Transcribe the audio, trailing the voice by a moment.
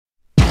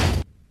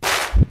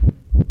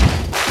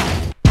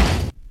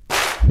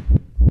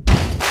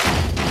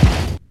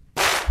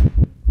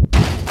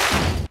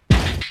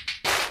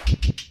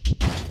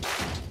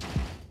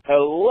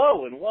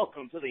Hello and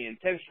welcome to the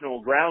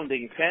Intentional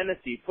Grounding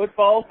Fantasy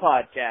Football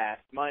Podcast.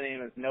 My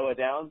name is Noah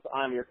Downs.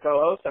 I'm your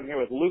co-host. I'm here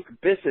with Luke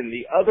Bisson,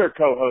 the other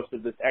co-host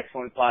of this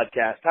excellent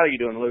podcast. How are you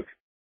doing, Luke?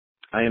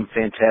 I am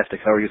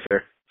fantastic. How are you,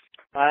 sir?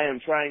 I am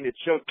trying to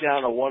choke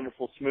down a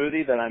wonderful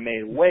smoothie that I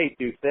made way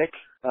too thick.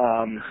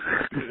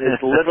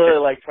 It's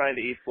literally like trying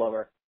to eat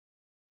flour.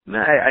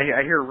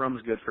 I hear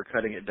rum's good for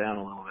cutting it down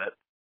a little bit.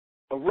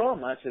 A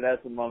rum? Actually,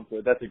 that's some rum to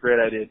it. That's a great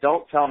idea.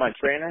 Don't tell my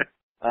trainer.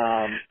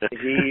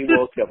 He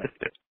will kill me.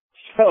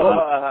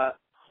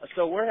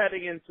 So we're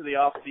heading into the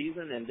off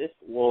season, and this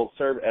will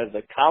serve as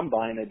the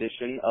combine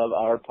edition of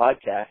our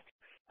podcast.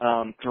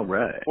 All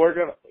right. We're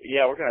gonna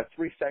have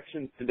 3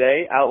 sections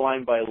today,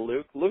 outlined by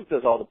Luke. Luke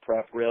does all the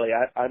prep, really.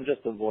 I'm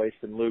just the voice,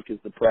 and Luke is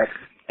the prep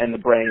and the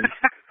brains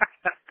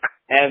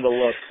and the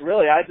looks.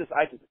 Really, I just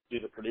do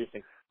the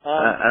producing.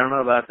 I don't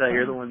know about that.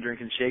 You're the one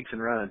drinking shakes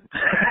and running.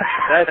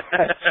 That's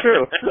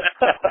true.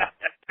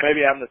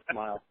 Maybe I'm the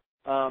smile.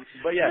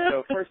 But yeah,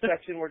 so first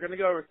section, we're going to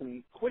go over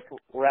some quick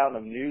round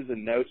of news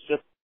and notes,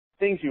 just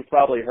things you've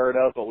probably heard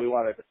of, but we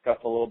want to discuss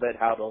a little bit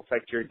how it'll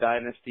affect your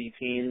dynasty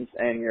teams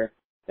and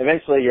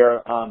eventually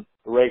your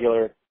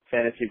regular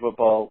fantasy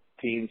football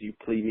teams, you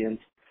plebeians.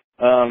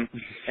 And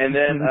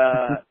then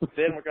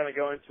we're going to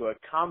go into a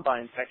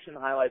combine section,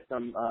 highlight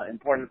some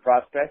important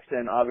prospects,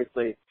 and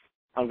obviously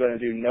I'm going to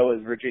do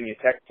Noah's Virginia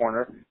Tech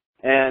corner.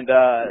 And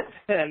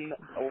then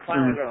we're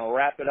finally going to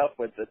wrap it up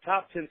with the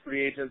top 10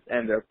 free agents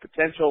and their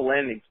potential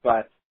landing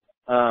spots.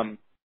 And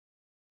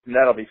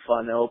that'll be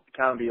fun. It'll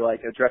kind of be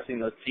like addressing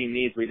those team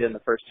needs we did in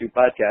the first 2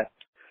 podcasts.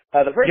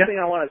 The first thing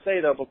I want to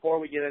say, though, before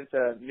we get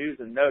into news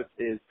and notes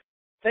is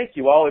thank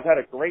you all. We've had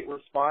a great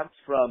response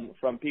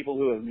from people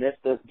who have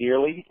missed us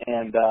dearly,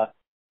 and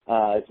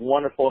it's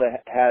wonderful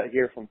to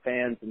hear from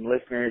fans and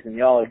listeners, and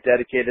y'all are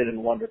dedicated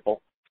and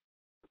wonderful.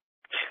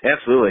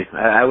 Absolutely.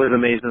 I was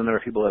amazed when there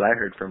were people that I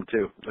heard from,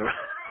 too.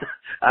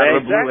 Out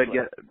of the blue, I'd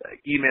get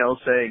emails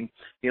saying,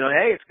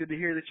 hey, it's good to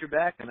hear that you're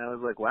back. And I was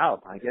like,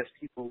 wow, I guess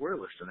people were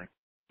listening.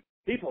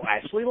 People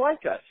actually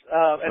like us.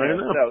 Anyway,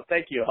 so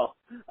thank you all.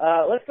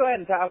 Let's go ahead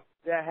and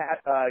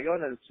go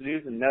into the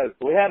news and notes.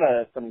 We had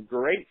some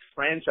great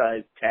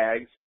franchise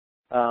tags,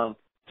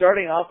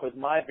 starting off with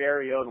my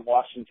very own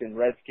Washington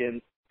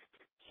Redskins.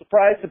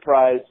 Surprise,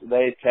 surprise,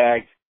 they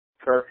tagged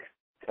Kirk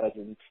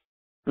Cousins.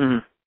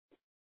 Mm-hmm.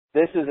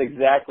 This is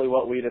exactly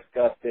what we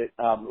discussed it.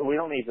 We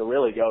don't need to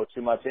really go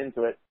too much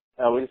into it.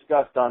 We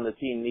discussed on the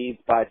Team Needs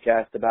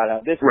podcast about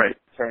how this would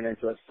turn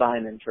into a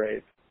sign and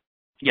trade.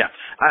 Yeah,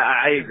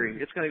 I agree.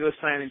 It's going to go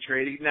sign and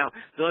trade. Now,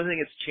 the only thing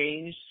that's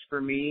changed for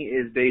me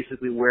is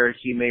basically where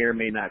he may or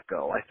may not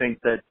go. I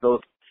think that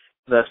both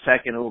the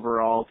 2nd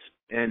overall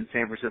in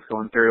San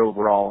Francisco and 3rd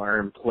overall are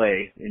in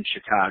play in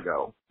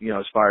Chicago,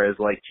 as far as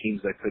like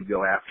teams that could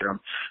go after him.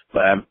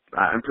 But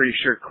I'm pretty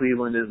sure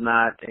Cleveland is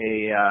not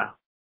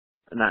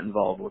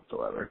involved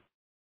whatsoever.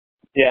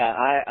 Yeah,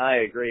 I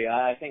agree.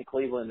 I think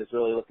Cleveland is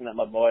really looking at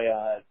my boy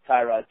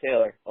Tyrod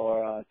Taylor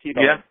or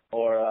T-Bone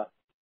or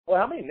well,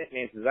 how many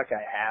nicknames does that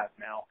guy have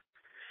now?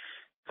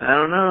 I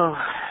don't know.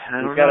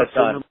 He's got a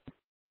ton.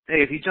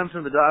 Hey, if he jumps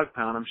in the dog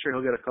pound, I'm sure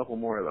he'll get a couple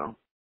more though.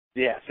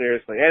 Yeah,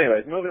 seriously.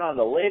 Anyways, moving on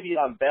to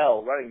Le'Veon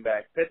Bell, running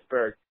back,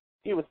 Pittsburgh.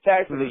 He was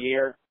tagged for the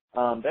year.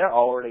 They're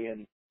already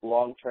in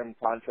long-term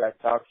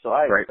contract talks, so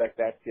I expect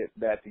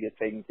that to get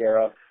taken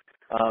care of.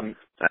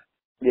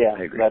 Yeah,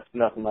 that's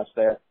nothing much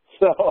there.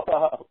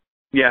 So,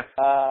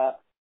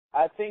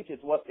 I think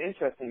what's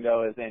interesting,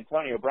 though, is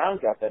Antonio Brown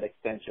got that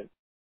extension.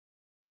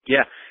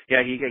 Yeah,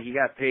 he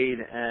got paid,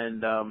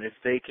 and if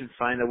they can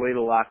find a way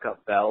to lock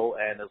up Bell,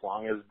 and as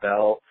long as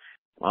Bell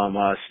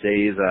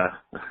stays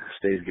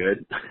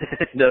good,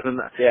 doesn't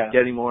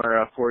get any more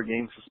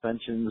 4-game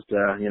suspensions,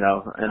 and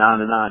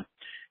on,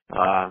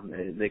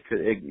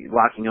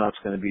 locking up is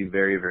going to be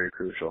very, very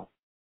crucial.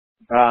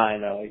 I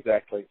know,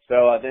 exactly.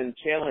 So then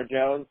Chandler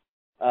Jones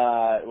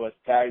was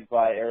tagged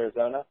by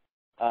Arizona.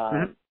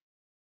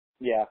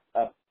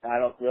 I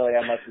don't really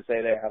have much to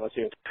say there. How about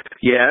you?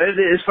 Yeah,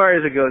 as far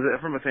as it goes,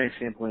 from a fantasy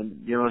standpoint,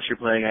 unless you're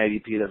playing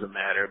IDP, it doesn't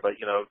matter. But,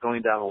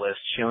 going down the list,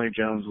 Chandler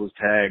Jones was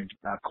tagged.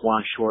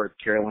 Quan Short,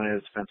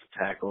 Carolina's defensive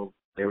tackle,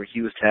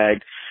 he was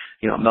tagged.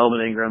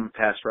 Melvin Ingram,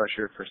 pass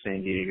rusher for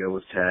San Diego,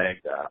 was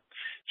tagged.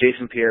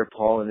 Jason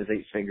Pierre-Paul and his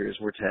 8 fingers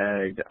were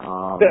tagged.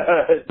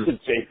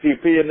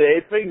 JPP and the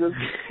 8 fingers.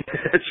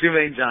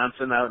 Trumaine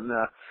Johnson out in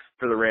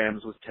for the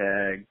Rams was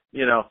tagged,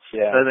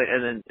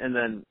 and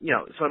then,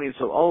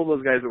 so all of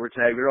those guys that were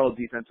tagged, they're all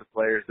defensive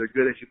players. They're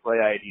good if you play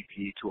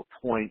IDP to a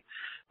point,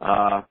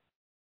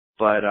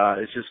 but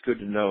it's just good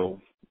to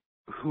know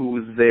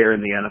who's there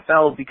in the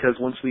NFL, because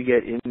once we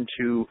get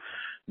into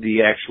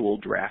the actual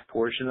draft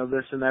portion of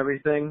this and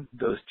everything,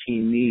 those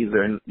team needs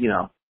are,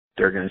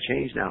 they're going to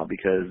change now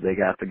because they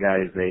got the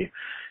guys they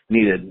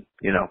needed,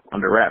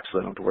 under wraps, so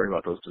they don't have to worry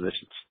about those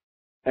positions.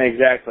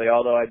 Exactly,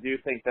 although I do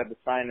think that the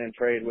sign and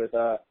trade with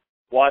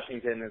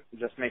Washington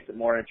just makes it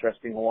more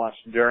interesting to watch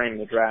during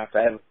the draft.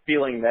 I have a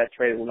feeling that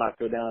trade will not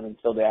go down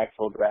until the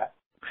actual draft.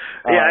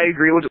 Yeah, I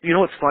agree. You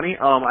know what's funny?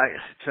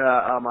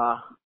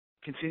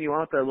 continue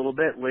on with that a little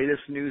bit.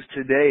 Latest news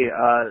today.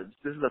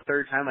 This is the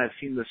third time I've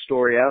seen this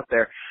story out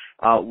there.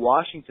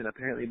 Washington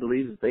apparently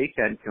believes they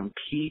can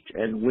compete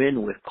and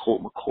win with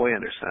Colt McCoy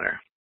under center.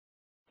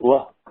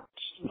 Well,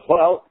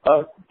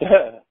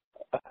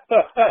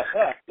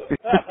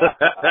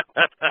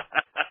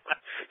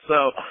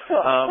 So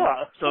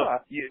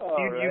you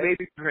may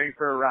be preparing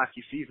for a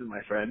rocky season,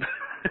 my friend.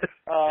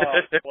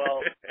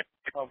 Well,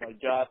 oh my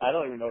God, I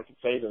don't even know what to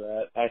say to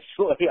that.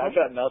 Actually, I've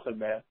got nothing,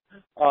 man.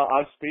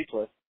 I'm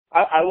speechless.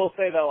 I will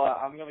say though,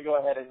 I'm going to go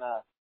ahead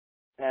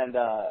and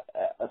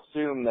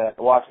assume that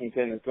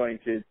Washington is going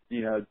to,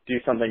 do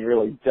something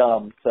really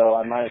dumb. So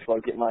I might as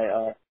well get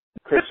my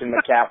Christian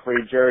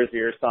McCaffrey jersey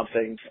or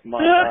something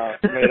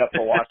made up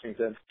for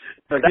Washington.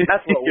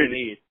 That's what we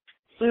need.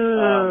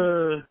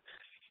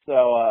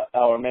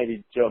 Or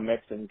maybe Joe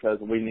Mixon, because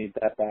we need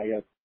that bag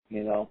of,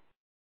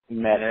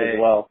 mess as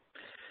well.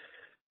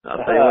 I'll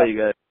tell you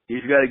what,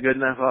 you've got a good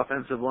enough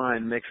offensive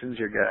line. Mixon's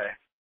your guy.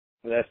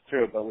 That's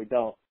true, but we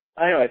don't.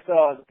 Anyway,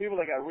 so the people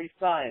that got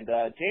re-signed,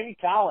 Jamie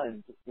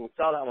Collins, we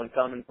saw that one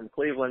coming from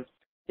Cleveland.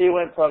 He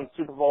went from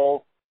Super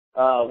Bowl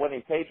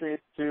winning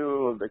Patriots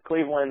to the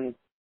Cleveland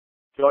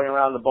going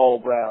around the bowl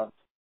Browns.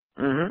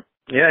 Mm-hmm.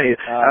 Yeah,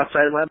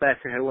 outside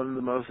linebacker had one of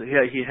the most.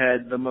 Yeah, he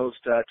had the most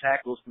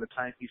tackles from the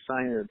time he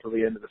signed until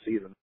the end of the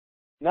season.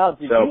 Now,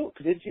 did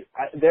you?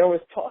 There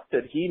was talk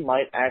that he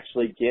might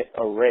actually get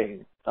a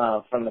ring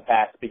from the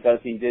Pats because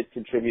he did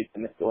contribute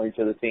significantly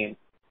to the team,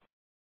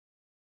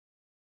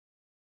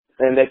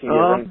 and they can get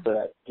rings for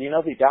that. Do you know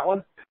if he got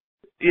one?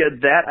 Yeah,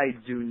 that I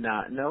do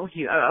not know.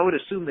 I would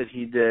assume that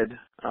he did,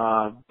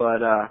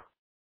 but I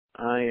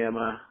am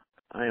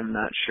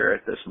not sure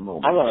at this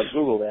moment. I'm gonna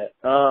Google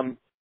that.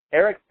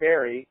 Eric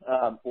Berry,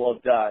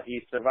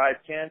 he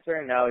survived cancer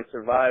and now he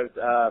survived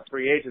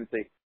free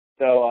agency.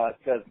 So,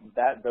 because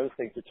those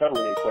things are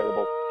totally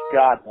equatable.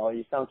 God, no,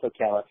 you sound so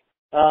callous.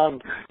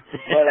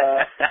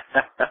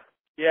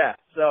 Yeah.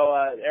 So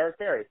Eric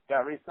Berry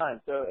got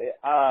re-signed. So,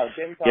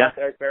 Jamie Collins,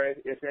 Eric Berry,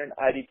 if you're in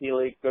IDP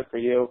league, good for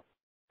you.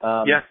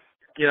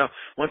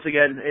 Once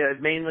again,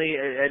 mainly,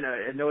 and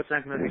I know it's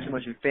not going to be too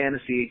much in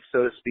fantasy,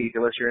 so to speak,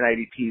 unless you're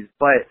in IDPs,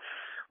 but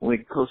when we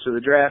get closer to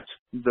the draft,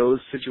 those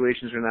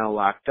situations are now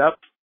locked up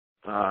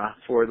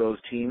for those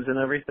teams and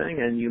everything,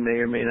 and you may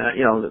or may not,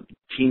 the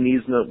team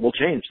needs will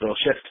change. They'll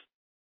shift.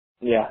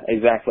 Yeah,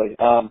 exactly.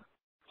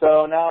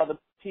 So now the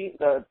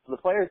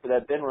players that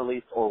have been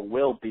released or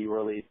will be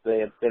released, they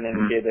have been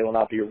indicated they will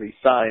not be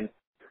re-signed.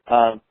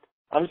 I'm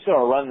just going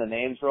to run the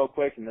names real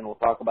quick, and then we'll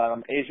talk about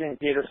them. Adrian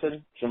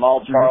Peterson,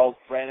 Jamal Charles,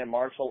 Brandon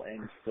Marshall,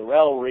 and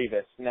Darrelle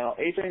Revis. Now,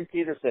 Adrian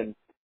Peterson,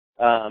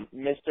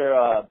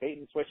 Mr. Bait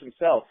and Switch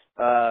himself.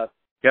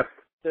 Yep.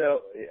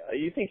 So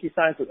you think he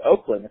signs with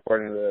Oakland,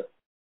 according to this?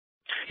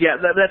 Yeah,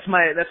 that's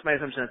my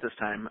assumption at this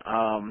time.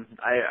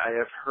 I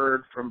have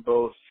heard from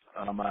both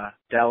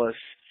Dallas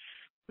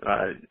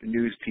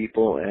news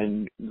people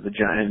and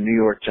New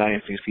York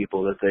Giants news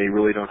people that they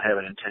really don't have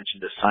an intention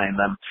to sign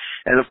them.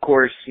 And of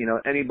course,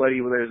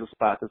 anybody where there's a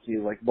spot to see,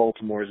 like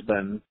Baltimore's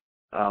been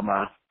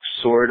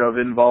sort of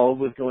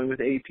involved with going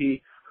with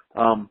AP,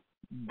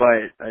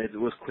 but it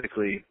was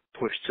quickly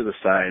pushed to the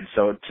side.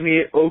 So to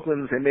me,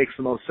 Oakland, it makes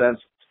the most sense.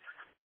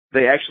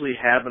 They actually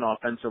have an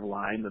offensive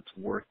line that's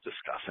worth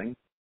discussing.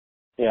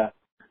 Yeah.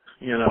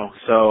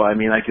 So I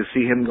mean, I could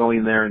see him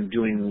going there and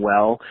doing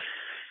well,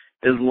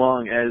 as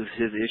long as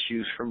his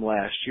issues from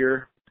last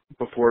year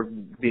before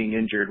being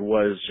injured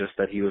was just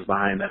that he was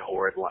behind that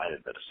horrid line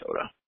in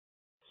Minnesota.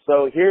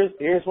 So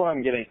here's what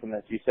I'm getting from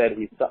this. You said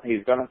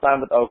he's going to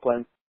sign with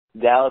Oakland.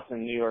 Dallas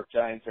and New York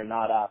Giants are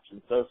not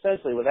options. So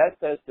essentially what that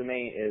says to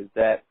me is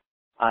that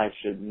I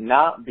should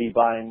not be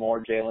buying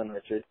more Jalen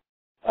Richard.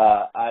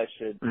 I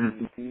should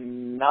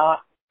not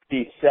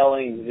be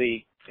selling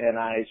Zeke, and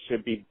I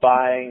should be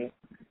buying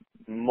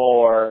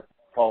more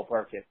Paul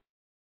Perkins.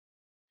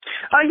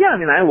 Yeah, I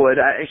mean, I would.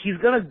 He's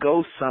going to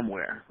go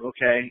somewhere,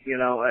 okay?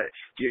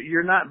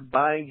 You're not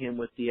buying him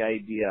with the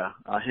idea,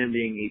 him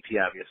being AP,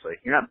 obviously.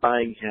 You're not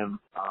buying him,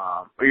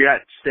 or you're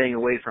not staying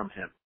away from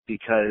him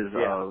because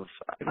of,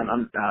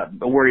 I'm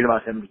worried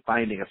about him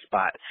finding a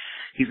spot.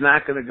 He's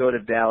not going to go to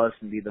Dallas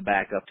and be the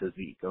backup to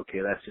Zeke, okay?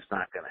 That's just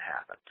not going to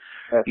happen.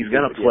 He's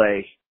going to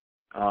play,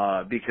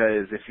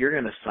 because if you're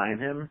going to sign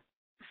him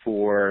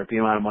for the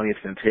amount of money it's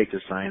going to take to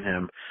sign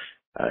him,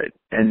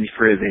 and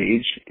for his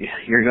age,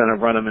 you're going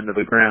to run him into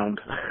the ground.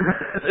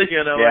 What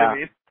I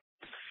mean?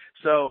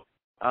 So,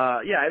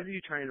 I'd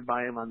be trying to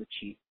buy him on the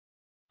cheap.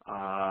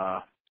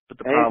 But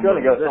the problem he's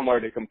going to go somewhere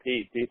to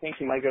compete. Do you think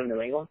he might go to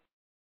New England?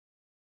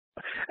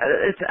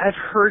 I've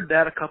heard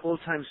that a couple of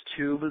times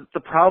too, but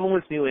the problem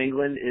with New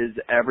England is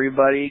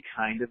everybody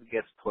kind of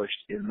gets pushed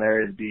in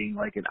there as being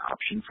like an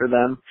option for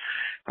them,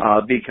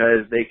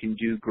 because they can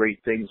do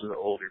great things with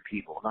older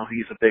people. Now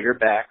he's a bigger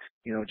back,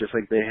 just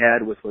like they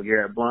had with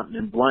LeGarrette Blount,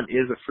 and Blount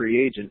is a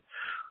free agent,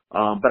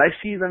 But I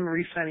see them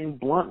re-signing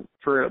Blunt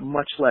for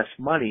much less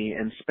money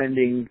and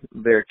spending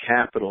their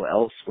capital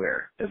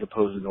elsewhere as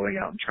opposed to going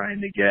out and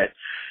trying to get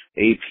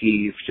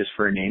AP just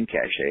for a name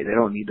cachet. They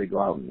don't need to go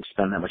out and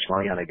spend that much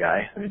money on a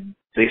guy. I mean,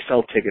 they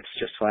sell tickets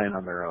just fine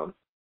on their own.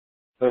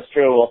 That's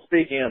true. Well,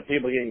 speaking of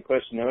people getting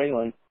pushed to New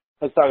England,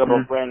 let's talk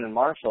about Brandon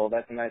Marshall.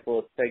 That's a nice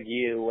little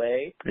segue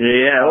away.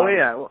 Yeah, oh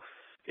yeah. Well,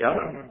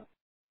 yeah.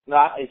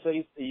 No, so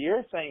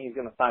you're saying he's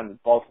going to sign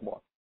with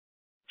Baltimore?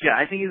 Yeah,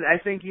 I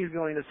think he's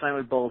going to sign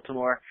with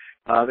Baltimore.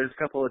 There's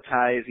a couple of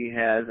ties he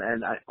has,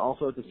 and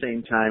also at the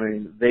same time, I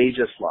mean, they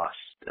just lost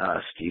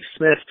Steve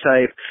Smith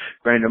type.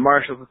 Brandon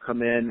Marshall could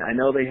come in. I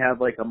know they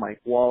have like a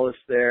Mike Wallace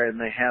there, and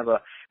they have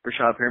a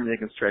Rashad Perriman that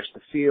can stretch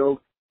the field.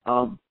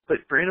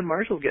 But Brandon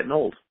Marshall's getting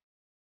old.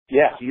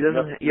 Yeah, he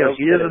doesn't. He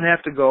doesn't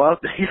have to go out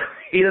there.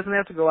 He doesn't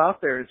have to go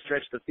out there and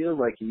stretch the field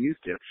like he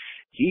used to.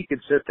 He could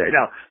sit there.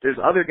 Now, there's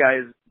other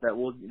guys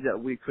that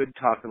we could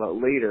talk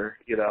about later.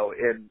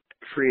 In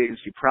free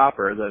agency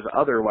proper, there's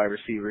other wide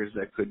receivers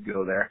that could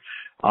go there.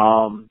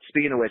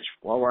 Speaking of which,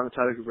 while we're on the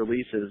topic of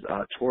releases,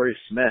 Torrey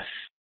Smith,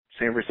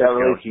 San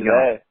Francisco, he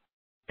gone.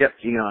 Yep,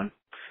 he gone.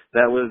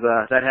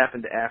 That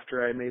happened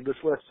after I made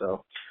this list,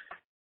 so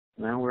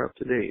now we're up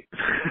to date.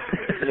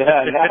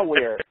 Yeah, now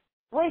we're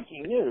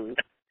breaking news.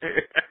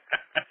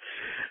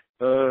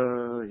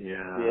 Oh,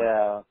 yeah.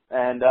 Yeah.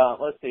 And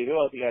let's see, who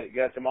else you got? You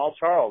got Jamal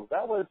Charles.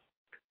 That was,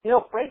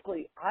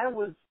 frankly, I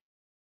was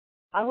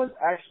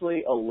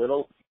actually a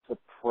little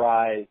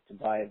surprised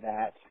by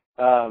that.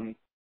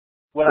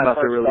 When I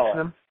first saw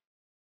it. Him?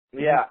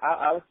 Yeah,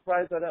 I was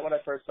surprised by that when I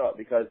first saw it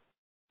because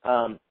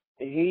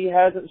he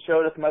hasn't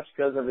showed us much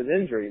because of his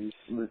injuries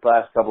these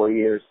last couple of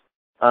years.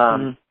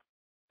 And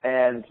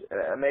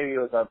maybe it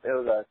was a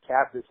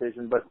cap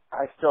decision, but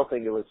I still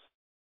think it was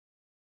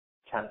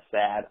kind of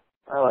sad.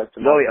 I like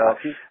to know. Oh,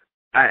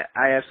 yeah.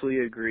 I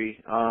absolutely agree.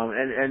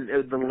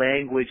 And the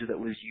language that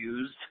was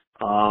used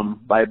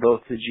by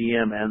both the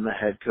GM and the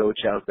head coach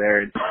out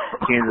there in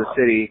Kansas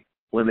City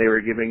when they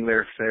were giving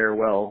their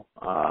farewell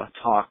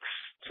talks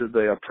to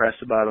the press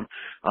about him,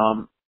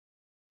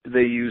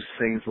 they used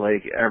things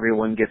like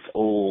everyone gets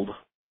old.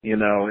 It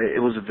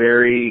was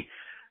very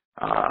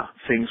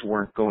things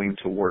weren't going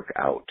to work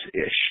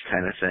out-ish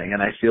kind of thing.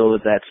 And I feel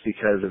that that's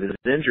because of his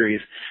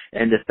injuries.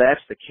 And if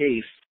that's the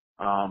case,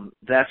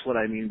 that's what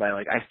I mean by,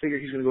 I figure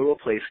he's going to go to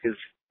a place because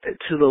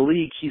to the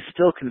league, he's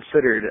still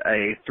considered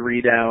a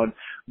 3-down,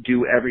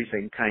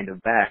 do-everything kind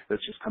of back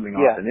that's just coming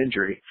off an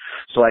injury.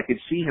 So I could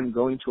see him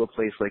going to a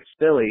place like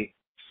Philly,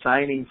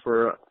 signing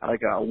for a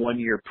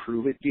 1-year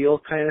prove-it deal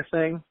kind of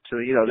thing to,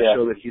 to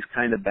show that he's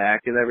kind of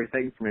back and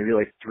everything for maybe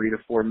 $3 to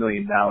 $4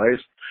 million.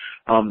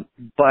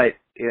 But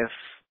if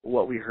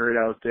what we heard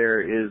out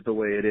there is the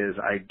way it is,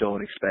 I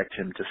don't expect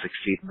him to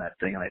succeed in that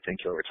thing, and I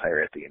think he'll retire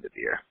at the end of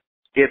the year.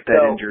 If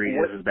that injury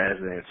is as bad as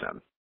it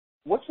sounds.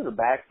 Which of the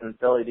backs in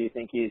Philly do you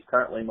think he's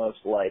currently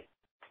most like?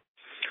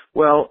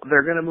 Well,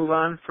 they're going to move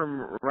on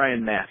from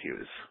Ryan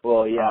Matthews.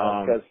 Well,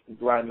 yeah, because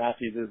Ryan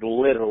Matthews is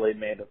literally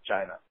made of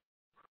China.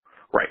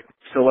 Right.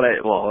 So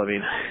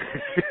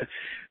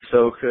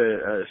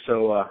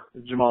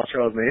Jamal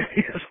Charles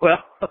maybe as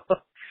well.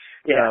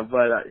 Yeah,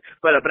 but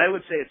I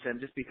would say it's him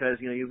just because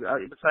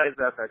besides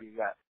that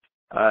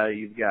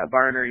you've got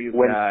Barner, you've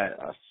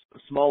got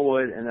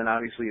Smallwood, and then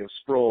obviously you have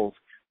Sproles.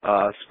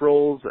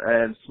 Sproles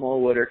and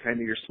Smallwood are kind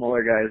of your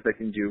smaller guys that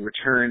can do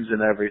returns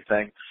and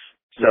everything.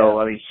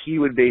 So, he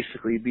would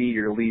basically be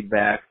your lead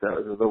back,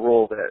 the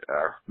role that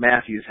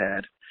Matthews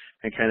had,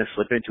 and kind of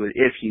slip into it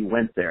if he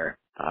went there.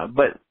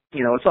 But,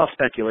 it's all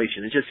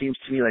speculation. It just seems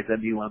to me like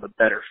that'd be one of the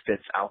better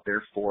fits out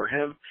there for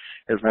him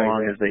as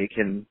long as they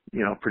can,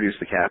 produce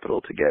the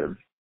capital to get him.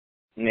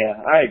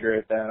 Yeah, I agree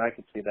with that. I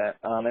can see that.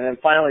 And then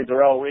finally,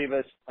 Darrelle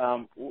Revis.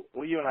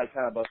 You and I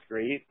kind of both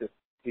agree.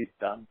 He's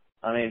done.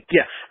 And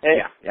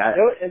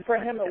for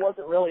him, it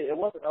wasn't really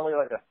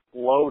like a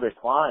slow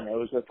decline. It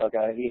was just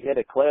he hit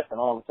a cliff and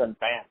all of a sudden,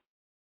 bam.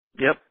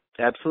 Yep,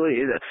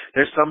 absolutely.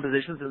 There's some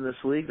positions in this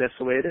league that's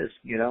the way it is.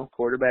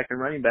 Quarterback and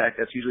running back.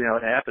 That's usually how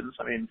it happens.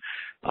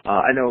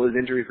 I know it was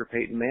injury for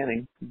Peyton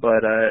Manning,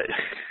 but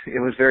it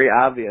was very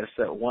obvious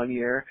that 1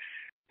 year,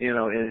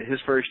 in his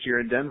first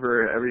year in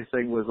Denver,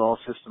 everything was all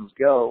systems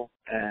go,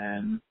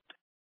 and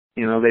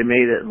they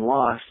made it and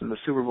lost in the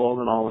Super Bowl,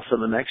 and all of a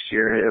sudden the next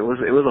year it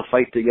was a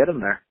fight to get him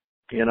there.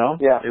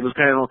 Yeah. It was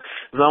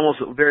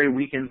almost very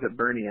weekends at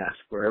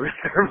Bernie-esque, where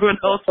everyone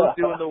else was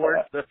doing the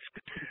work to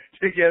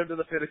get him to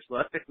the finish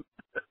line.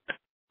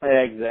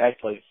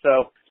 Exactly.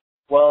 So,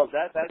 well,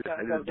 that I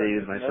just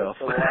dated myself.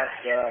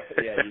 Yeah,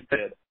 you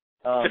did.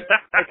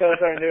 That goes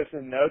our news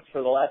and notes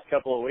for the last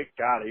couple of weeks.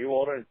 God, are you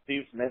older than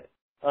Steve Smith?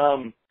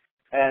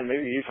 And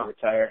maybe you should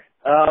retire.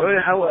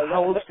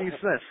 How old is Steve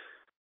Smith?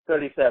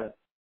 37.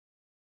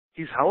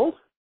 He's how old?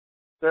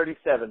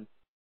 37.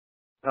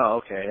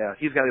 Oh, okay, yeah.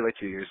 He's got to be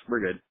 2 years. We're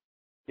good.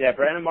 Yeah,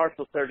 Brandon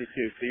Marshall's 32,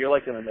 so you're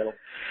in the middle.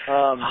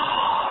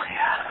 Oh,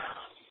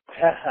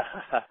 yeah.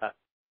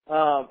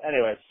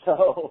 Anyway,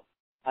 so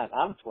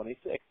I'm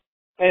 26.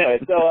 Anyway,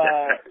 so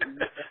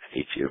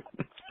hate you.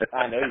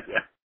 I know you do.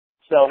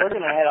 So we're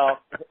going to head off.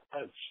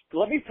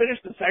 Let me finish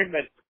the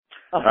segment.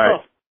 All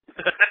right.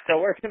 So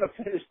we're going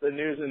to finish the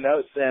news and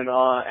notes, and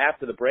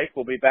after the break,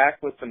 we'll be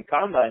back with some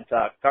Combine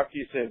talk. Talk to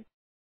you soon.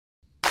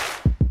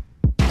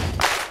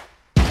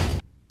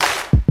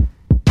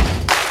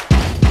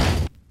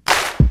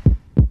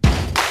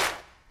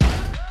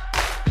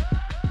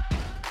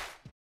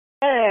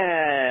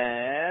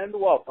 And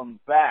welcome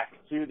back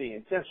to the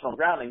Intentional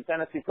Grounding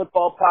Fantasy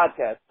Football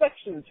Podcast,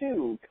 Section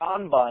 2,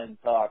 Combine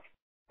Talk.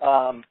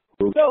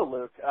 So,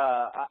 Luke,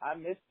 I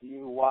missed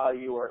you while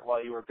you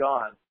were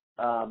gone.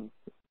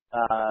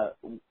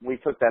 We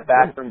took that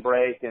bathroom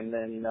break, and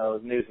then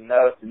news and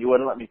notes, and you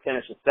wouldn't let me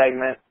finish the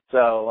segment.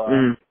 So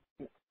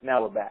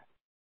now we're back.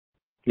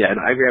 Yeah, and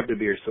I grabbed a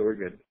beer, so we're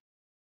good.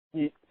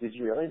 Did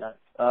you really? Nice.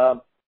 I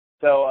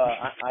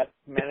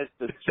managed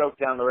to choke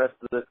down the rest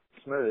of the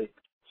smoothie.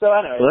 So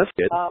anyway, well, that's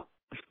good.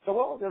 So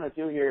what we're going to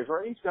do here is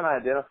we're each going to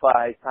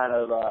identify kind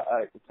of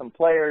some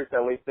players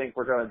that we think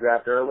we're going to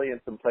draft early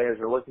and some players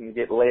we're looking to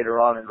get later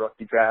on in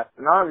rookie drafts.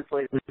 And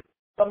obviously,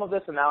 some of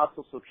this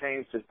analysis will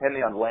change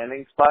depending on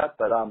landing spot,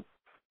 but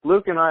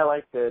Luke and I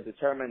like to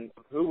determine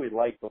who we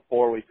like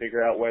before we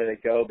figure out where they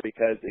go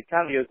because it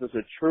kind of gives us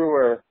a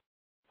truer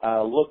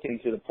look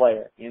into the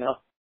player,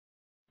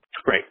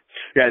 Right.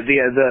 Yeah,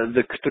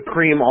 the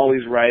cream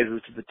always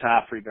rises to the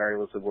top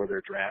regardless of where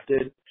they're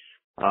drafted.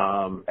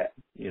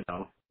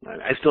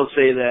 I still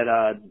say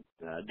that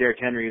Derrick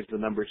Henry is the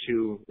number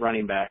 2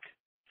 running back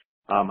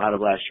out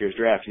of last year's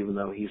draft, even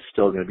though he's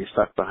still going to be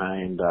stuck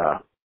behind,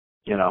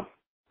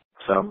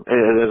 so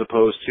as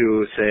opposed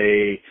to,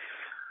 say,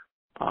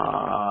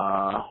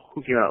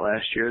 who came out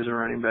last year as a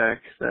running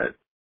back that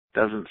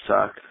doesn't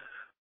suck?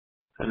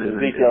 And then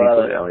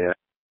Ezekiel Elliott.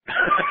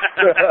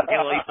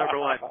 He's number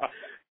 1.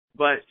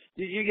 But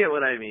you get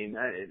what I mean.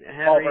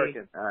 Henry,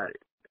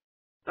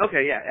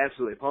 okay, yeah,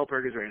 absolutely. Paul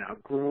Perkins right now.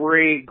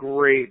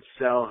 Great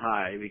sell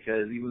high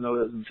because even though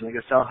it doesn't seem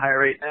like a sell high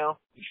right now,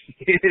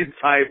 in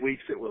 5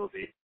 weeks it will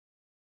be.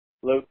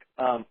 Luke,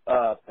 don't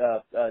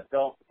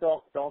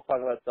talk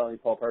about selling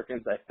Paul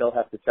Perkins. I still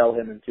have to sell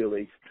him in 2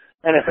 weeks.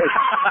 Anyways,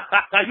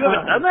 you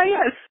haven't done that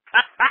yet?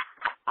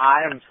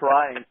 I am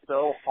trying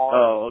so hard.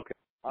 Oh, okay.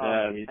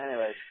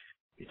 Anyways,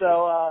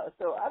 so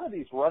out of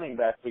these running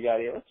backs we got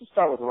here, let's just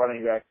start with the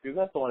running backs because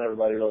that's the one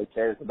everybody really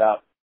cares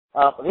about. Who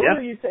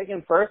are you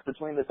taking first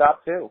between the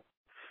top 2?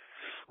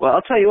 Well,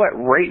 I'll tell you what.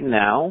 Right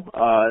now,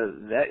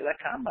 that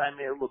combine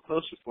made it a little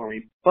closer for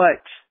me,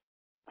 but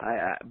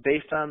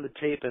based on the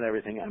tape and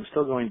everything, I'm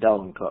still going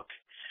Dalvin Cook.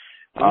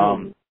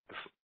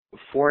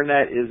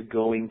 Fournette is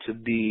going to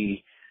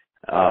be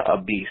a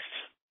beast.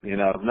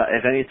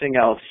 If anything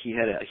else, he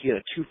had a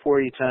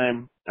 240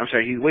 time. I'm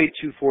sorry, he weighed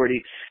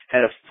 240,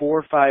 had a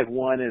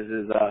 4.51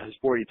 as his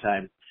 40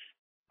 time,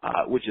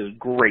 which is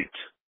great.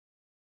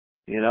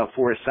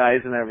 For his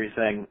size and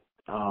everything,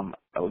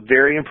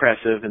 very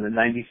impressive in the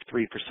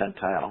 93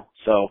 percentile.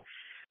 So,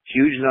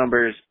 huge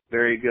numbers,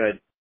 very good.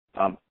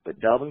 But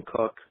Dalvin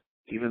Cook,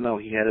 even though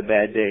he had a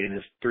bad day in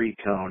his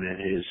 3-cone and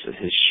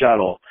his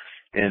shuttle,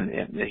 and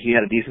he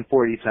had a decent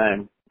 40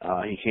 time,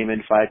 he came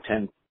in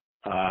 5'10",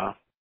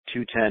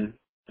 210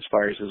 as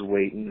far as his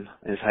weight and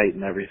his height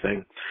and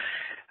everything.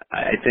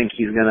 I think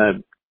he's going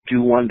to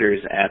do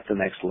wonders at the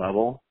next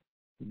level.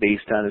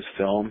 Based on his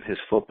film, his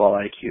football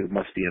IQ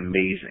must be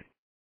amazing.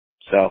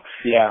 So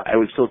yeah, I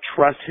would still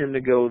trust him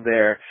to go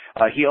there.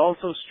 He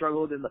also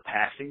struggled in the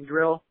passing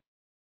drill,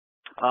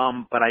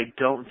 but I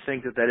don't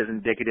think that is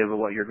indicative of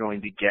what you're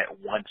going to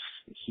get once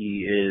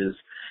he is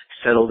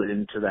settled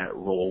into that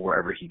role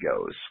wherever he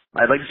goes.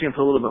 I'd like to see him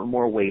put a little bit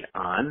more weight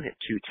on at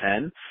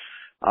 210,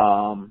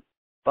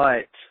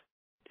 but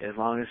as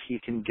long as he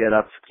can get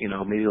up,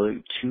 maybe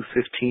like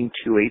 215,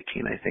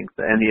 218, I think,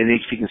 and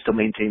if he can still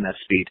maintain that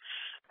speed,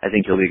 I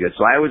think he'll be good.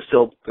 So I would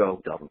still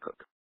go Dalvin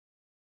Cook.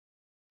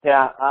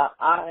 Yeah,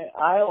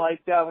 I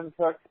like Dalvin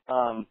Cook,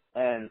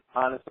 and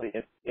honestly,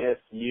 if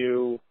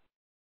you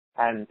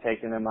hadn't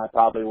taken him, I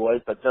probably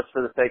would, but just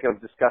for the sake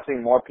of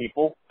discussing more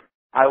people,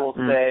 I will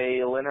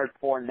say Leonard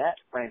Fournette,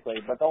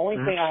 frankly. But the only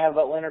thing I have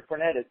about Leonard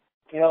Fournette is,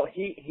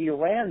 he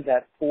ran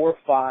that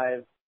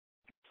 4.5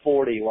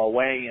 40 while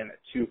weighing in at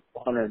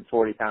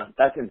 240 pounds.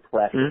 That's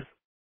impressive.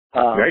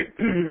 Right.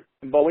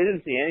 But we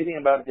didn't see anything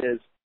about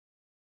his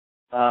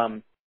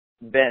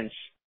bench,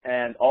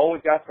 and all we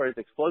got for his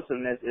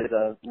explosiveness is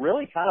a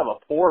really kind of a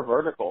poor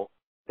vertical.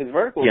 His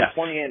vertical was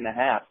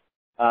 28.5.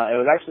 It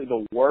was actually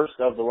the worst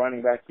of the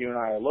running backs you and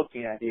I are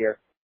looking at here.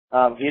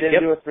 He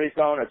didn't do a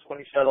 3-cone, a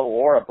 20 shuttle,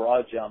 or a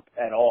broad jump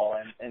at all,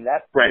 and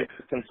that's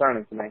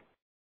concerning to me.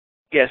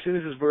 Yeah, as soon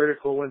as his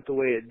vertical went the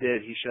way it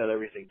did, he shut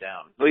everything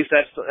down. At least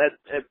that's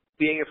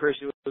being a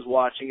person who was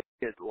watching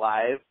it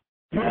live.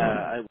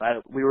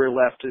 We were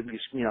left to be,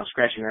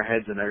 scratching our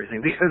heads and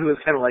everything because it was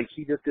kind of like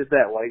he just did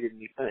that. Why didn't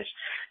he finish?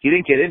 He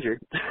didn't get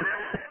injured,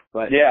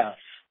 but yeah,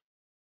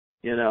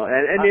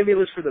 and maybe it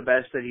was for the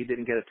best that he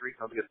didn't get a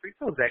 3-cone because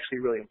 3-cone is actually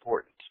really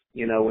important.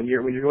 When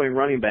you're going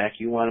running back,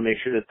 you want to make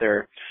sure that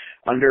they're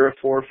under a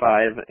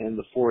 4.5 in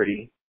the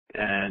 40,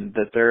 and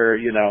that they're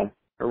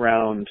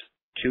around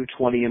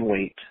 220 in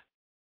weight.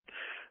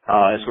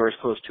 as far as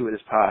close to it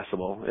as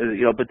possible.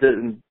 But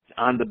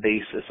on the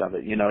basis of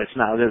it, it's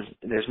not,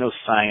 there's no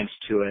science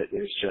to it.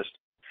 There's just,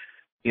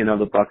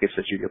 the buckets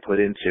that you could put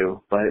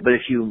into. But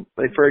if you,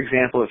 like, for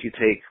example, if you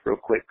take real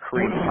quick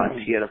Kareem Hunt,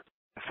 he had a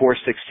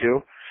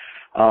 4.62,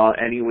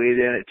 and he weighed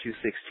in at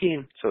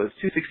 216. So his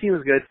 216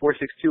 was good,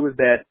 4.62 was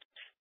bad,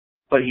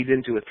 but he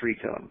didn't do a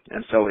 3-cone.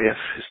 And so if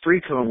his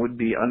 3-cone would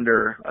be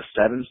under a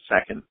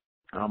 7-second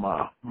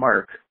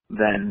mark,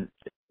 then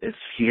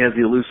he has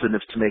the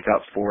elusiveness to make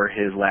up for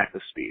his lack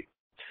of speed.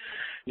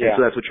 Yeah. And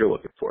so that's what you're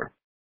looking for.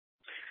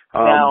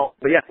 Now,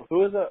 but yeah,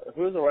 who is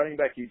a running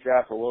back you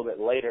draft a little bit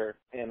later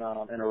in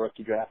a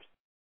rookie draft?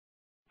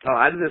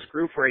 Out of this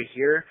group right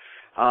here,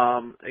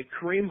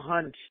 Kareem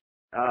Hunt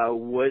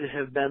would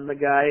have been the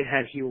guy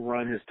had he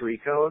run his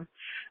 3-cone.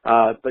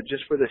 But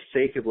just for the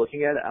sake of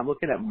looking at it, I'm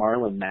looking at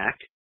Marlon Mack.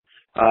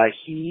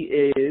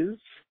 He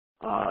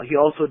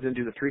also didn't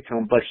do the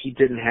 3-cone, but he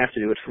didn't have to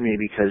do it for me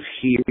because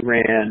he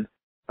ran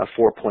a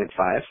 4.5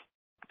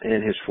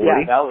 in his 40.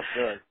 Yeah, that was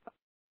good.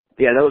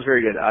 Yeah, that was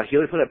very good. He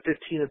only put up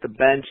 15 at the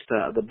bench.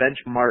 The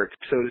benchmark,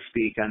 so to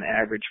speak, on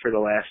average for the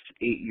last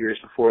 8 years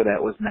before that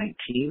was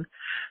 19.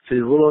 So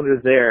he's a little under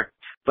there,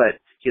 but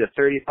he had a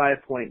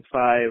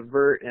 35.5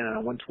 vert and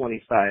a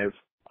 125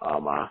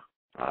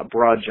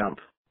 broad jump.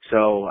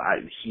 So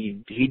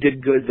he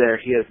did good there.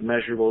 He has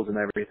measurables and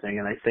everything,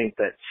 and I think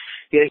that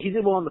he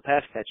did well in the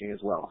pass catching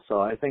as well. So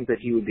I think that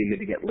he would be good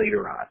to get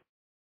later on.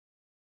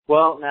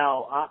 Well,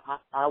 now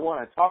I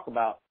want to talk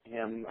about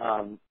him,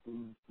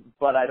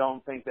 but I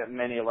don't think that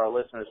many of our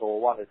listeners will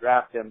want to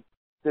draft him.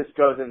 This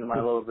goes into my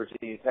little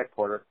Virginia Tech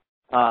quarter.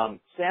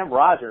 Sam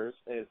Rogers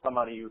is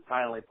somebody who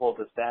kindly pulled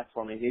the stats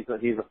for me.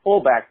 He's a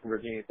fullback from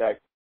Virginia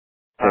Tech.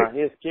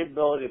 His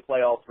capability to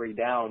play all 3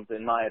 downs,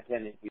 in my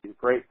opinion, he's a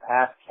great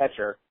pass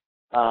catcher.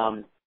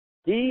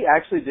 He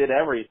actually did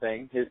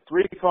everything. His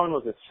 3-cone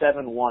was a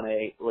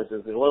 7.18, which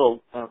is a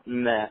little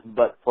meh,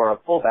 but for a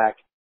fullback,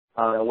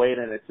 weighed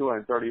in at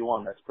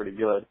 231, that's pretty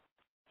good.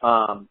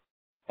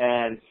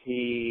 And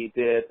he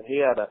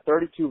had a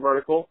 32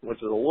 vertical, which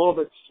is a little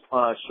bit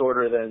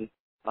shorter than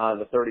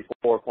the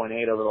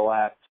 34.8 over the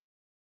last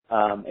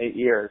 8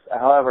 years.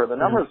 However, the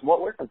numbers,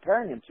 what we're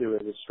comparing him to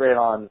is a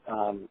straight-on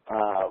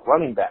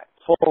running back,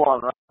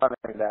 full-on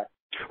running back.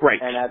 Right.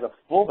 And as a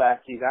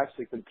fullback, he's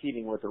actually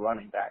competing with the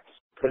running backs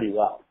pretty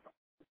well.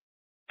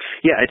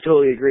 Yeah, I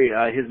totally agree.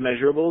 His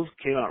measurables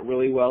came out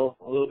really well,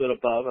 a little bit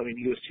above. I mean,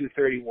 he was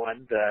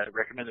 231. The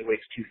recommended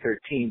weight's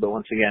 213, but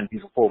once again,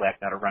 he's a fullback,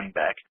 not a running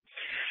back.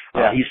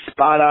 Yeah. He's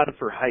spot on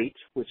for height,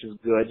 which is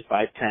good,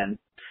 5'10". I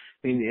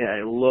mean,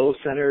 low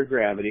center of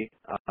gravity.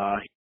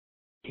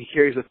 He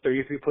carries a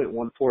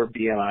 33.14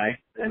 BMI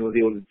and was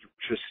able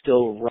to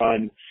still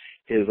run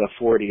his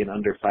 40 in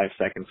under 5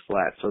 seconds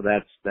flat. So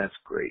that's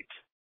great.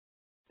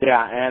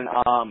 Yeah,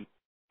 and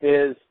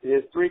his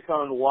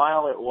 3-cone,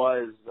 while it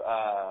was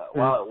a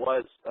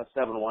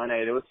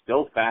 7.18, it was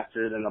still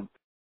faster than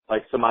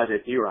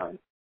Samaje Perine.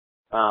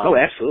 Oh,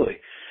 absolutely.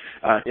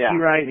 Yeah.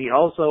 Perine, he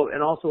also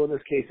in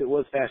this case it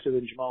was faster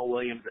than Jamal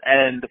Williams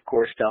and of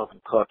course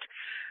Dalvin Cook.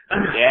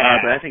 Yeah,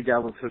 but I think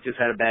Dalvin Cook just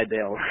had a bad day.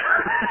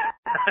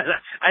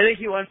 I think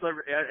he wants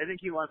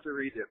to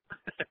read it.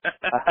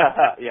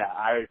 Yeah,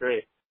 I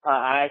agree.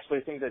 I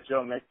actually think that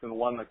Joe Mixon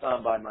won the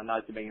combine by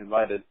not being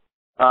invited.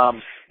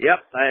 Yep,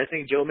 I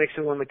think Joe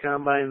Mixon won the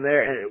combine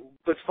there. And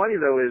what's funny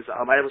though is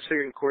I was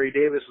figuring Corey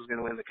Davis was going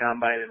to win the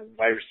combine in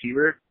wide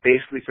receiver,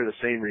 basically for the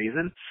same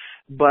reason.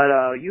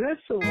 But you had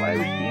some wide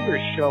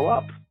receivers show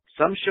up.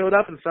 Some showed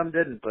up and some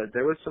didn't, but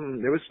there was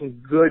some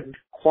good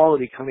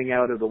quality coming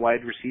out of the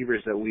wide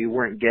receivers that we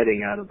weren't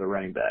getting out of the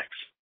running backs.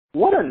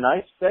 What a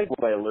nice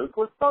segue, Luke.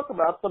 Let's talk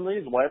about some of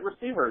these wide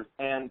receivers.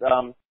 And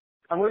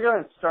we're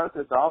going to start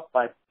this off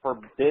by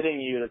forbidding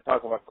you to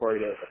talk about Corey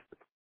Davis.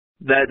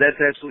 That's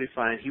absolutely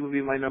fine. He would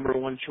be my number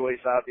one choice,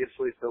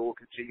 obviously, so we'll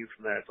continue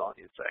from there. That's all I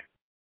need to say.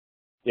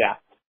 Yeah.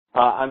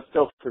 I'm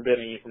still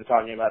forbidding you from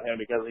talking about him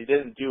because he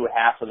didn't do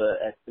half the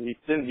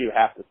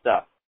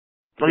stuff.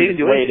 Well, he didn't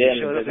do anything.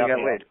 He showed up and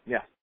got weighed.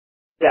 Yeah.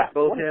 Yeah.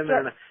 Both him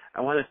and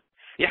I want to.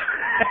 Yeah.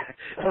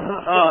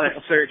 Oh,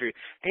 that's surgery.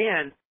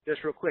 And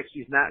just real quick,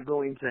 he's not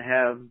going to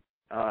have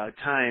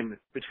time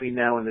between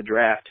now and the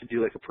draft to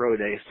do like a pro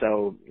day.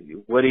 So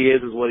what he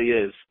is what he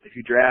is. If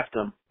you draft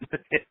him,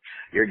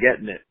 you're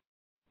getting it.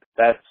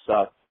 That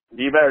sucks.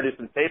 You better do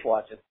some tape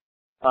watching.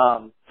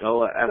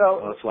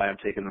 That's why I'm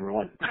taking number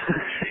one.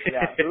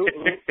 Yeah.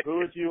 Who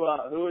would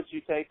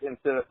you take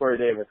instead of Corey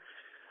Davis?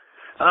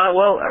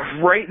 Well,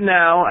 right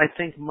now I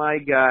think my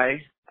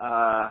guy.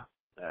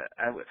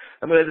 I'm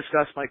going to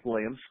discuss Mike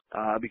Williams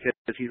because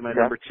he's my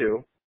number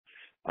 2.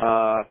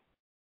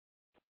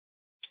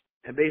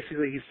 And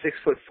basically he's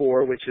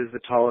 6'4", which is the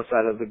tallest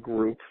out of the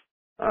group.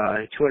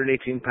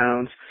 218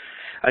 pounds.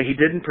 He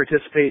didn't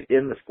participate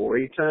in the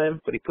 40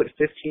 time, but he put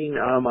 15.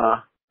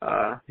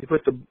 He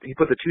put the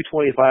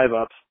 225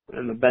 up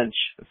in the bench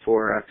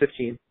for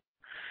 15.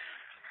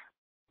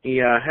 He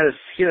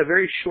had a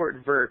very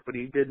short vert, but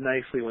he did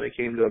nicely when it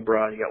came to a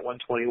broad. He got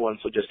 121,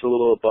 so just a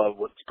little above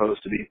what's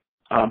supposed to be.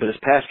 But his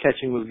pass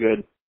catching was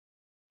good.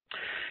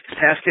 his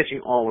pass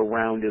catching all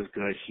around is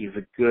good. He's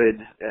a good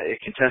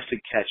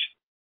contested catch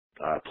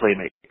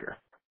playmaker.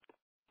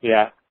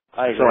 Yeah,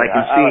 I agree. So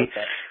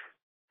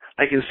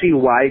I I can see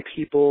why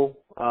people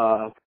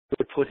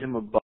would put him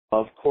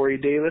above Corey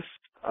Davis.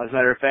 As a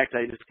matter of fact,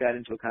 I just got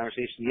into a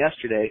conversation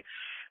yesterday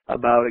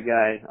about a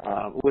guy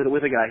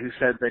with a guy who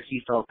said that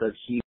he felt that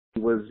he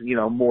was,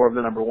 more of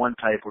the number one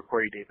type where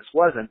Corey Davis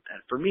wasn't.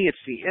 And for me, it's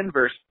the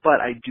inverse,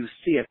 but I do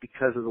see it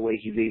because of the way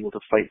he's able to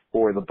fight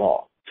for the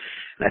ball.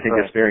 And I think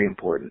that's very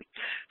important.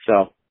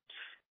 So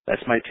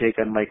that's my take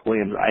on Mike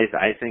Williams.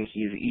 I think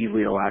he's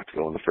easily a lock to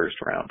go in the first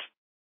round.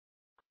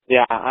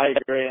 Yeah, I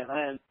agree.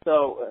 And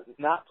so,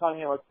 not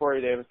talking about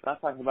Corey Davis,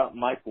 not talking about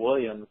Mike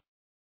Williams,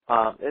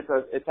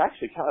 it's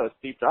actually kind of a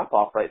steep drop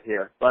off right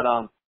here. But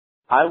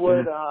I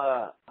would,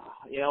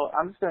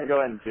 I'm just going to go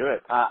ahead and do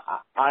it.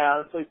 I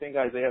honestly think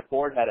Isaiah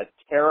Ford had a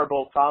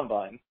terrible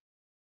combine,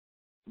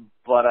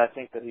 but I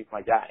think that he's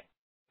my guy.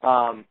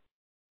 And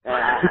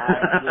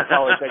I would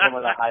probably take him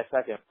with a high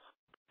second.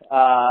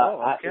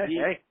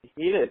 Okay.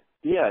 He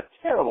had a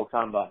terrible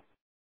combine,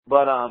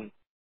 but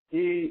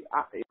he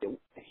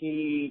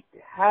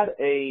had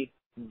a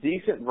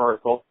decent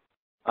vertical,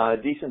 a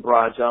decent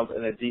broad jump,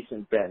 and a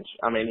decent bench.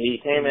 I mean, he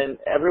came in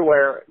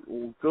everywhere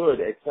good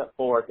except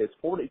for his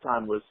 40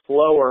 time was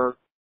slower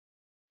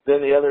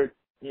than the other,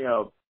 he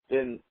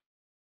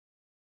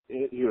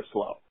was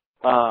slow.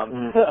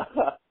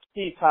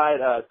 He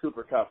tied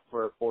Cooper Kupp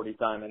for 40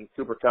 time, and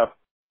Cooper Kupp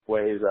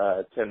weighs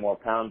 10 more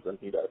pounds than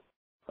he does.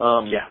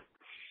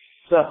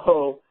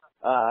 So,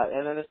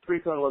 and then his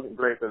 3-cone wasn't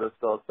great, but it was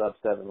still a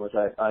sub-7, which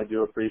I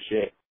do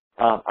appreciate.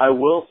 I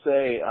will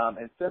say,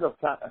 instead of,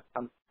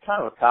 I'm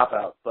kind of a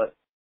cop-out, but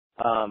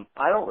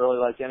I don't really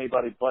like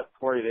anybody but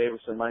Corey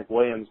Davis and Mike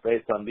Williams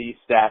based on these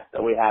stats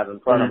that we have in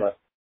front of us.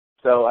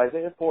 So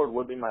Isaiah Ford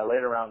would be my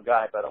later round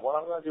guy, but what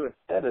I'm going to do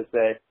instead is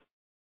say,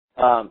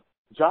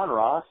 John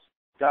Ross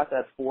got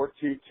that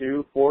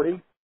 4.22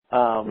 40,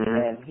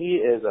 and he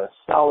is a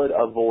solid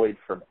avoid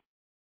for me.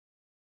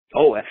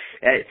 Oh,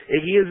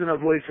 he is an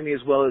avoid for me as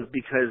well, as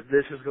because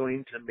this is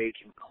going to make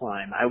him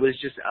climb. I was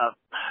just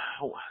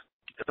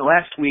the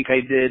last week I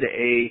did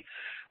a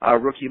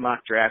rookie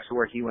mock draft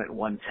where he went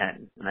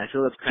 110, and I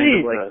feel that's kind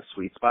of like the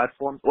sweet spot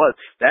for him. Well,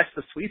 that's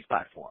the sweet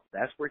spot for him.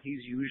 That's where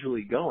he's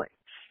usually going.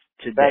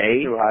 Today,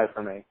 that's too high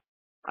for me.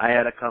 I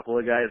had a couple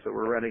of guys that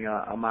were running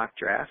a mock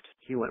draft.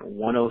 He went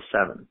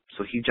 107,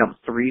 so he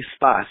jumped 3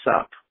 spots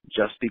up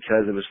just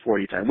because it was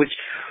 40 time. Which,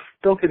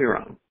 don't get me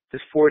wrong,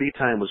 his 40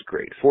 time was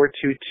great.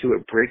 4.22,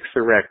 it breaks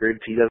the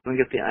record. He doesn't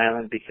get the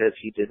island because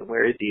he didn't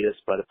wear Adidas,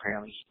 but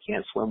apparently he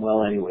can't swim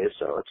well anyway,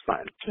 so it's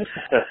fine.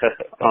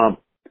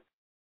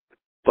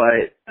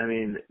 But I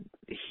mean,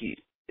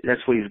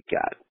 that's what he's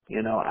got.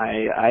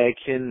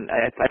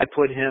 I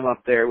put him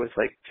up there with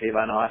like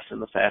Tavon Austin,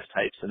 the fast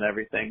types and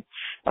everything.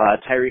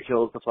 Tyreek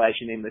Hill is the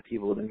flashy name that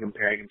people have been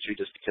comparing him to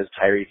just because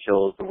Tyreek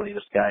Hill is the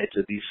latest guy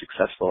to be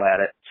successful at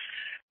it.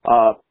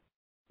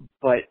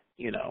 But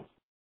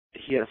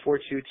he had a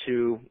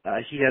 4.22.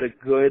 He had a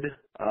good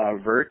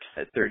vert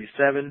at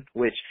 37,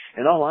 which,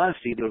 in all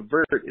honesty, the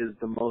vert is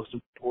the most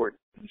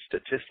important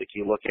statistic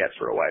you look at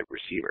for a wide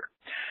receiver.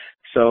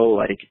 So,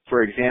 like,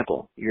 for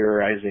example,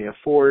 your Isaiah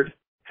Ford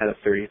had a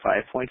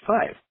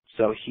 35.5.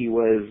 So he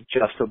was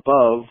just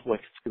above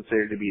what's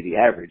considered to be the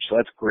average. So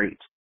that's great.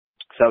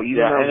 So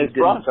even though and his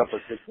broad jump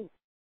was good too.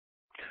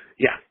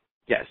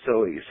 Yeah.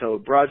 So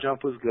broad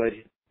jump was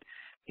good.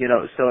 So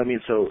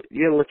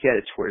you gotta look at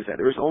it towards that.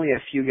 There was only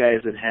a few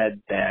guys that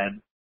had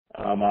bad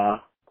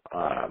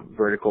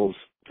verticals,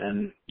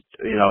 and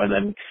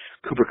then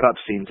Cooper Kupp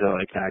seemed to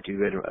not do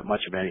good at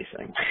much of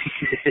anything.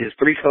 His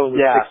 3-cone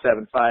was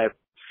 6.75,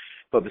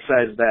 but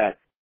besides that,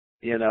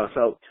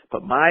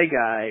 but my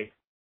guy,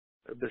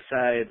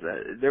 besides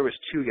there was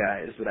 2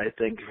 guys that I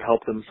think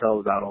helped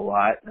themselves out a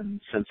lot,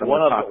 and since I'm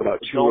going to talk about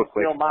 2 real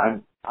quick,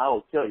 I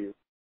will kill you.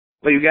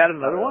 Well, you got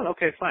another one?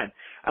 Okay, fine.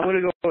 I'm going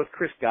to go with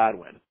Chris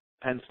Godwin.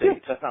 Penn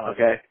State. That's not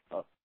okay.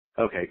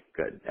 Okay,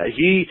 good.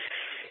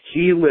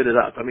 He lit it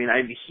up. I mean,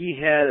 he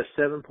had a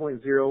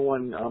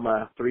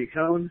 7.01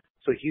 3-cone,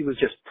 so he was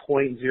just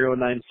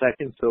 0.09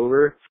 seconds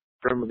over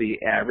from the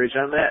average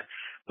on that.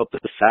 But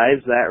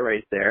besides that,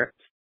 right there,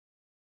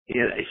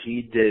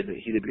 he did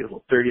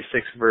beautiful.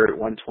 36 vert,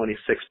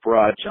 126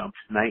 broad jump,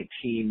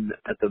 19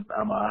 at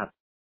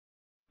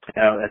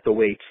the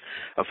weights,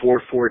 a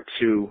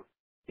 4.42.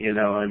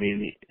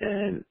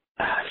 And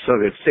so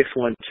good.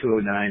 6'1",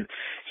 209.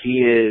 He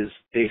is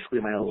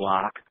basically my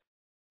lock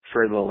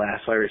for the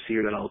last wide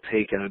receiver that I'll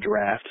take in a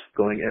draft,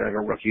 going at a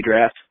rookie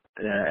draft.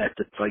 At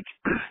the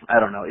I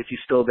don't know if he's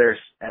still there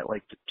at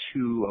the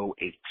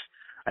 208,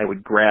 I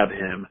would grab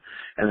him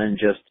and then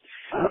just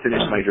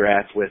finish my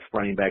draft with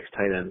running backs,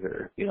 tight ends,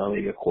 or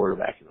maybe a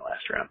quarterback in the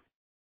last round.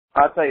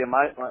 I'll tell you,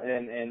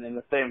 in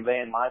the same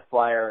vein, my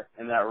flyer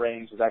in that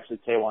range is actually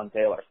Taywan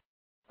Taylor.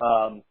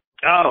 Oh,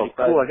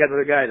 cool! I got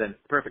another guy then.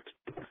 Perfect.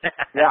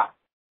 Yeah,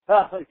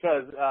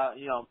 because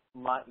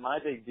my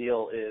big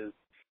deal is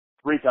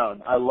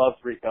 3-cone. I love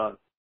 3-cone.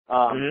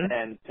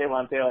 And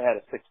Taywan Taylor had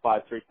a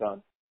 6.5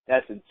 3-cone.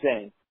 That's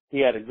insane. He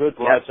had a good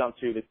broad jump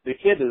too. The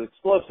kid is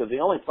explosive. The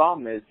only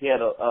problem is he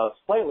had a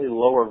slightly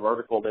lower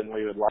vertical than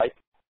we would like,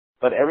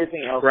 but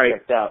everything else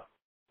checked out.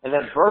 And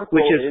that vertical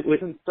is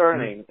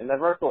concerning. And that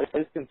vertical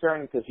is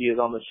concerning because he is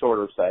on the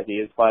shorter side. He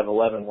is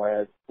 5'11",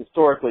 whereas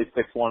historically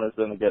 6'1" has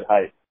been a good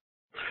height.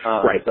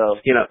 So,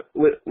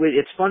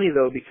 it's funny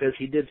though because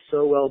he did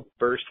so well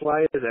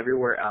burst-wise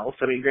everywhere else.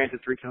 I mean,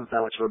 granted, 3-cone's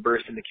not much of a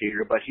burst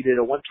indicator, but he did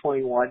a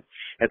 121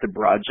 at the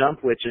broad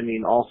jump, which I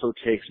mean also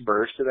takes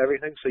burst and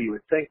everything. So you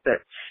would think that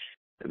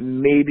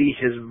maybe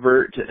his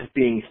vert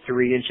being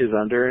 3 inches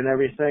under and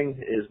everything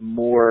is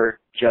more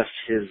just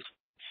his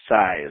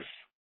size.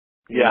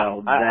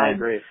 I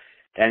agree.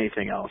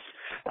 Anything else.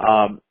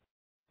 And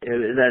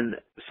then,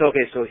 so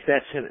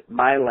that's him.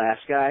 My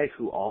last guy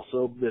who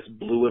also just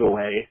blew it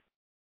away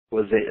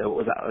was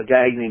a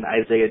guy named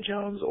Isaiah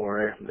Jones,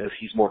 or as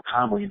he's more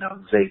commonly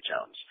known, Zay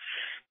Jones.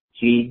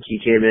 He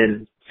came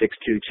in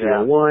 6'2",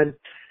 201.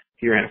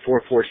 He ran a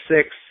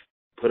 4.46,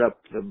 put up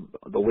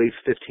the weights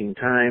 15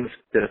 times,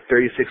 did a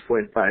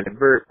 36.5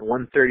 vert,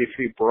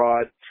 133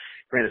 broad,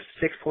 ran a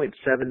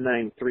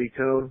 6.79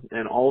 3-cone,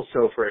 and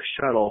also for a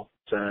shuttle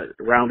to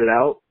round it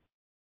out,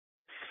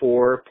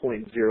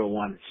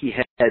 4.01. He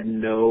had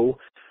no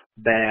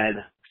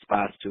bad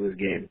spots to his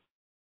game.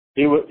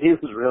 He was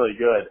really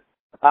good.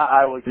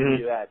 I will give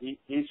you that.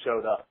 He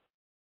showed up.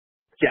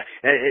 Yeah,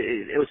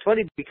 it was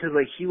funny because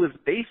he was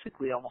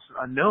basically almost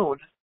unknown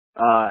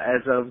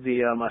as of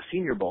the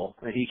Senior Bowl.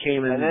 And he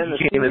came in. And then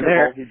he came in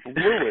there. He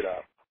blew it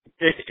up.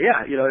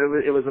 Yeah,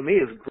 it was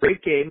amazing. It was a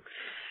great game.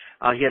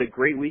 He had a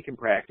great week in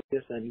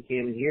practice, and he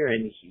came in here,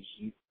 and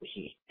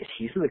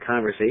he's in the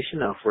conversation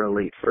now for a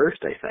late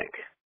first, I think.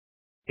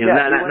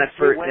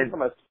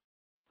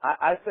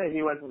 I say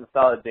he went from a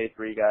solid day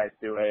 3 guy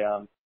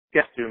to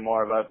to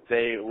more of a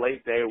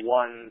late day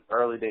 1,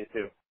 early day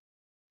 2.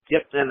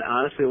 Yep, and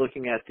honestly,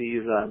 looking at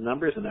these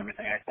numbers and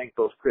everything, I think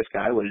both Chris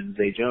Guywood and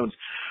Zay Jones,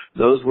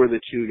 those were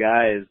the 2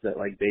 guys that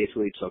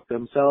basically took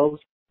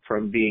themselves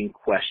from being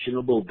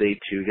questionable day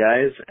 2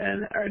 guys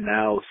and are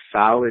now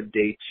solid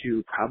day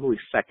 2, probably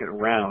second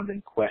round,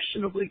 and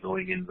questionably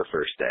going into the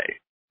first day.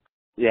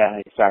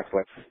 Yeah,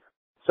 exactly.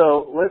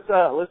 So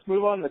let's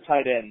move on to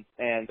tight ends,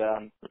 and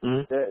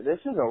this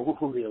is a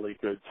really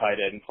good tight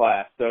end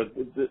class. So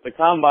the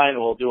combine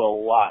will do a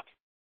lot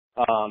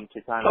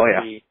to kind of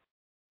see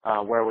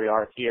where we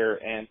are here.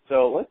 And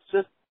so let's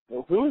just,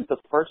 who is the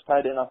first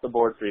tight end off the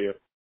board for you?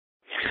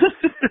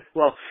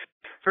 Well,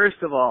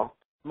 first of all,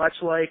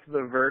 much like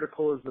the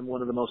vertical is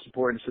one of the most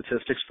important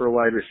statistics for a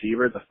wide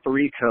receiver, the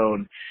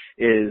 3-cone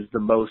is the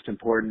most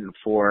important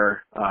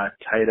for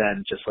tight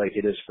end, just like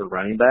it is for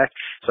running back.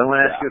 So I'm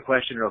going to ask you a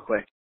question real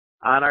quick.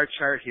 On our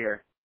chart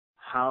here,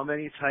 how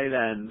many tight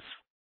ends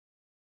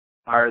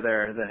are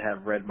there that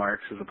have red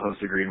marks as opposed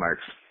to green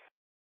marks?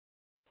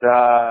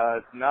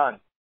 None.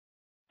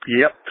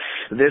 Yep.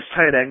 This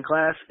tight end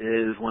class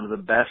is one of the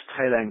best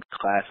tight end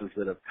classes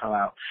that have come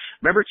out.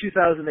 Remember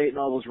 2008 and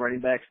all those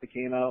running backs that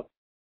came out?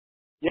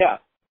 Yeah.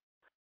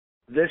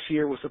 This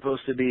year was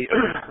supposed to be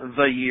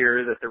the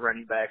year that the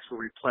running backs were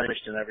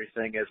replenished and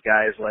everything, as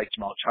guys like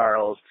Jamal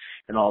Charles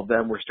and all of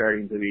them were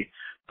starting to be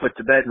put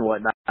to bed and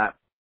whatnot.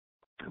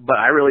 But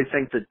I really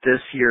think that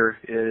this year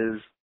is,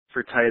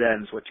 for tight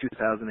ends, what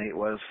 2008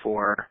 was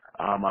for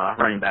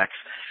running backs.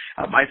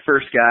 My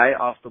first guy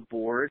off the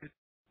board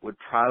would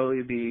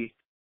probably be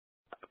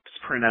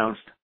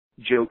pronounced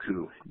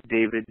Joku,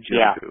 David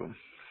Joku,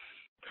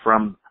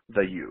 from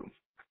the U.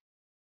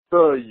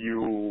 The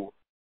U.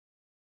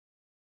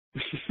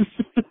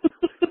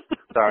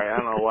 Sorry, I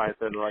don't know why I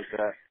said it like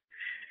that.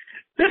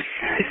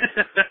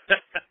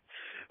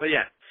 But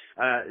yeah,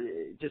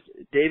 just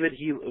David,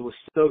 he was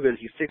so good.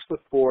 He's 6'4",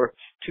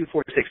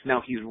 246.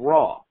 Now he's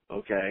raw,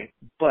 okay,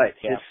 but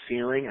his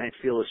ceiling, I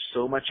feel, is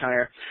so much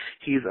higher.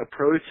 He's a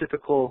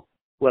prototypical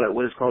what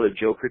is called a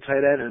joker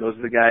tight end, and those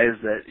are the guys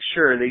that,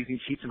 sure, they can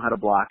teach them how to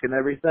block and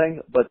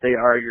everything, but they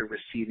are your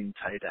receiving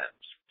tight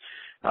ends.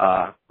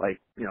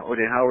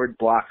 O.J. Howard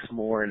blocks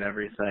more and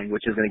everything,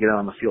 which is going to get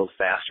on the field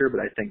faster,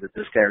 but I think that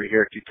this guy right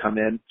here could come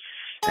in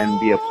and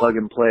be a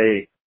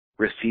plug-and-play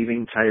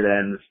receiving tight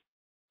end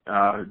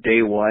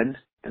day 1,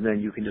 and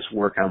then you can just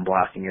work on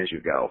blocking as you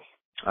go.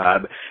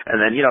 And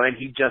then, and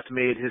he just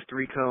made his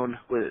 3-cone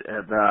with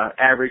the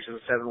average of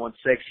a 7.16.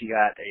 He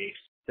got a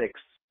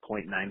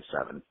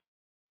 6.97.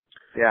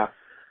 Yeah,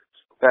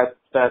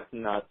 that's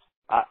nuts.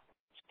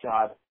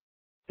 God,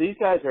 these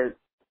guys are.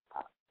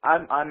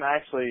 I'm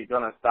actually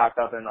going to stock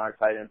up in our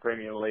tight end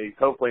premium league.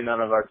 Hopefully, none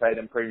of our tight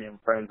end premium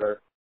friends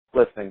are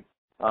listening.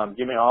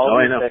 Give me all of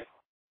these picks,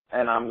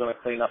 and I'm going to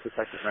clean up the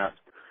second round.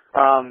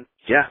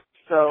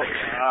 So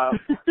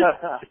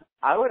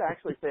I would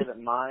actually say that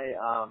my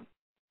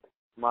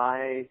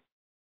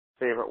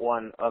favorite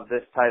one of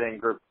this tight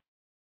end group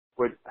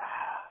would.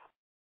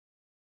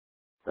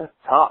 That's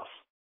tough.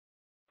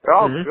 They're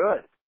all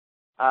good.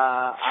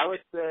 I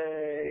would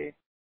say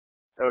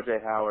O.J.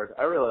 Howard.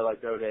 I really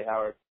like O.J.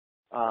 Howard.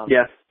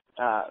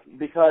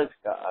 Because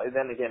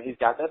then again, he's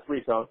got that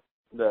 3-cone,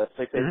 the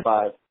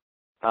 6.85.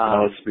 It's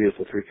a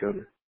beautiful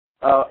 3-cone.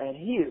 Oh, and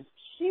he is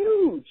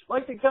huge.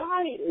 Like, the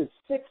guy is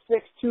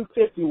 6'6",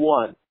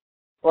 251.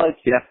 Like,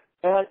 yeah.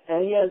 And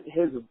he has,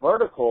 his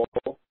vertical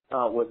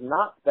was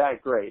not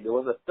that great. It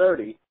was a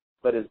 30,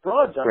 but his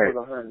broad jump was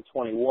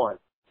 121,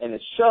 and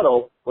his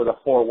shuttle was a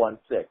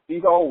 416.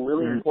 These are all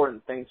really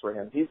important things for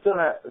him. He's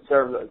gonna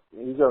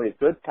he's gonna be a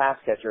good pass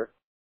catcher,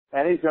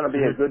 and he's gonna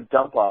be a good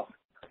dump off.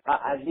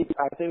 I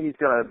think he's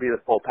gonna be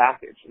the full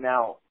package.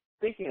 Now,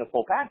 speaking of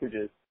full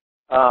packages,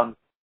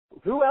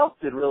 who else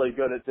did really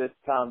good at this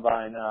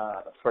combine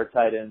for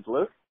tight ends,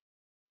 Luke?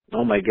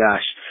 Oh my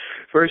gosh!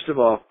 First of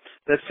all,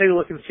 let's take a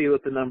look and see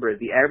what the number is.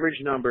 The average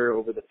number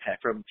over the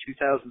from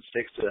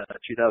 2006 to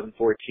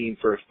 2014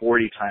 for a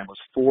 40 time was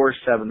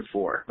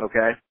 4.74.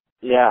 Okay.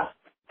 Yeah.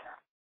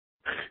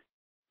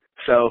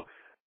 So,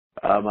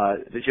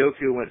 the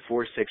Njoku went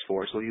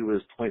 4.64, so he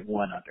was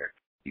 0.1 under.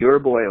 Your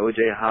boy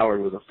O.J.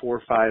 Howard was a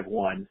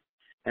 4.51,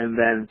 and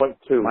then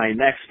 0.2.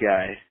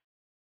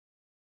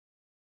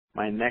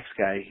 My next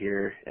guy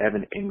here,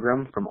 Evan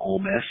Ingram from Ole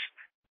Miss,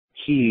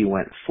 he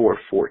went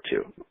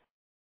 4.42.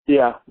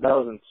 Yeah, that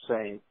was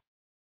insane.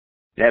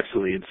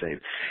 Absolutely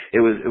insane.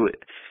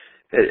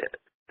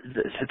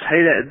 The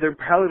tight end, they're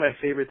probably my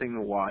favorite thing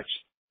to watch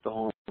the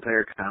whole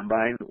entire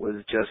combine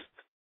was just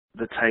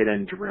the tight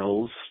end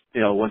drills,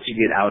 once you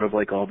get out of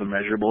like all the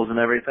measurables and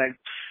everything.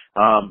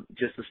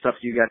 Just the stuff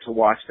you got to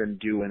watch them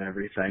do and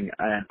everything.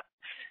 And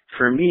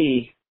for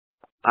me,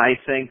 I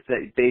think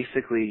that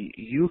basically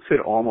you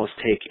could almost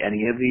take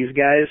any of these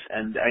guys,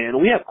 and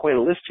we have quite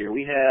a list here.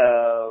 We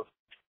have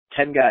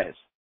 10 guys.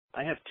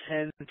 I have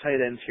 10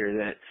 tight ends here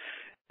that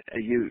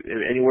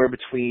anywhere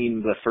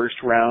between the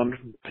first round,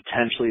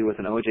 potentially with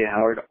an O.J.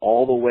 Howard,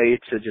 all the way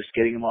to just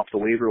getting him off the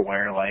waiver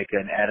wire like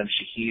an Adam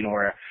Shaheen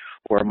or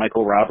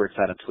Michael Roberts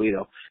out of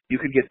Toledo. You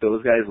could get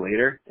those guys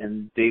later,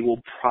 and they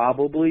will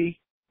probably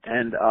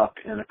end up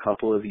in a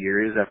couple of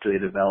years after they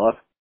develop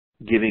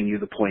giving you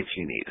the points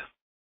you need.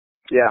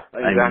 Yeah,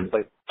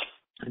 exactly.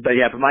 But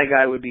my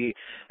guy would be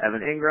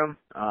Evan Ingram.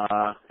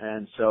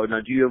 And so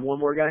now, do you have one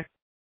more guy?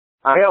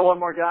 I got one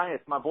more guy.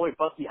 It's my boy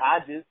Bucky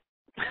Hodges.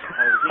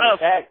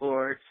 Of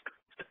course.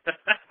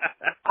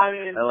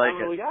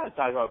 We got to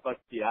talk about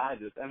Bucky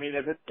Hodges.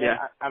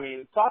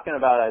 Talking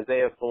about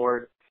Isaiah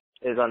Ford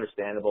is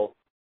understandable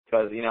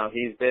because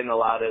he's been a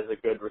lot as a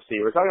good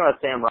receiver. Talking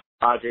about Sam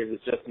Rodgers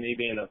is just me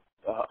being a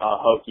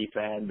Hokie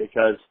fan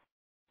because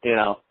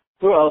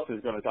who else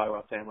is going to talk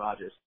about Sam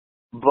Rodgers?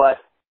 But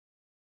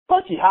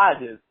Bucky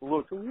Hodges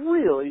looked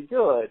really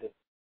good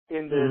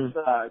in this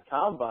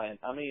combine.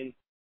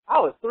 I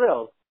was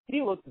thrilled.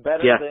 He looked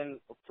better than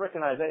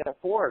frickin' Isaiah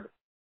Ford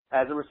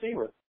as a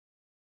receiver.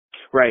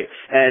 Right,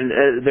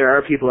 and there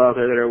are people out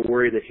there that are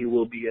worried that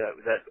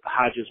that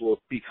Hodges will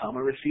become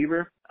a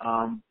receiver.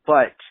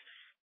 But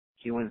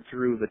he went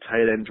through the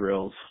tight end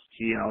drills.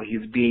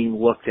 He's being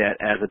looked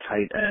at as a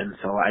tight end.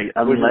 So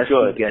unless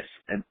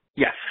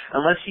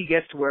he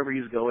gets to wherever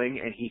he's going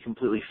and he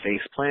completely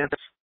face plants,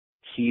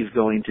 he's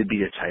going to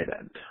be a tight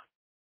end.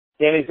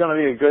 And he's going to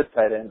be a good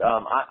tight end.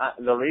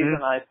 The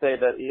reason I say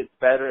that it's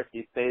better if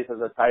he stays as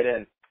a tight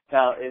end.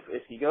 Now,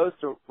 if he goes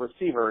to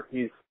receiver,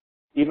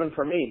 even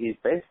for me, he's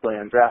basically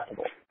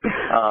undraftable.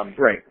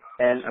 Right.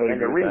 And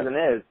the reason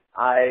is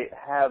I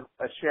have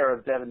a share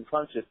of Devin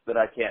Funchess that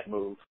I can't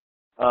move.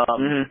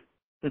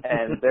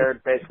 And they're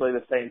basically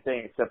the same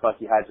thing, except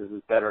Bucky Hodges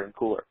is better and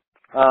cooler.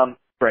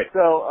 Right.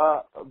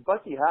 So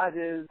Bucky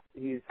Hodges,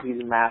 he's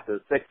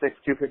massive, 6'6",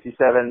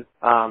 257.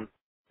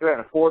 He ran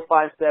a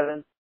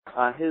 4.57.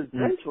 His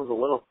bench was a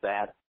little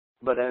sad,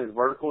 but his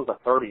vertical was a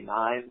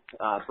 39.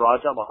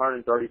 Broad jump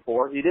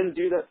 134. He didn't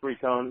do that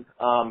 3-cone,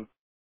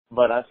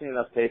 but I've seen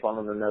enough tape on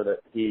him to know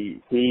that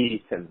he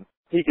can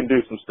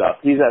do some stuff.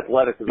 He's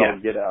athletic as all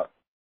get out.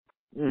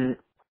 Mm-hmm.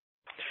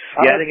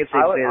 I think it's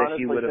safe to say that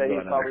he would have gone.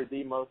 He's probably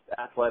the most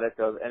athletic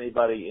of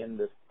anybody in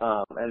this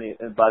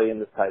anybody in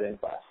this tight end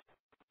class.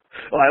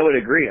 Well, I would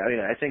agree.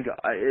 I think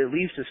at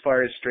least as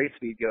far as straight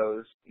speed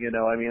goes,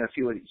 I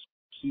feel like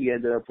he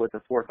ended up with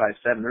a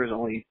 4.57. There's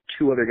only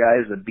 2 other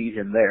guys that beat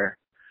him there.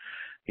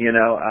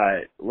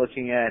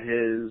 Looking at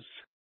his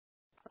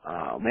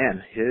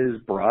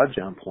broad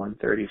jump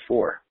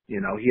 134. He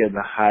had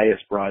the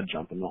highest broad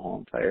jump in the whole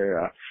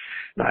entire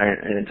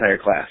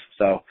class.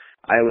 So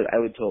I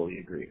would totally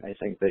agree. I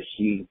think that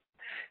he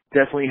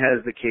definitely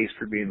has the case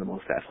for being the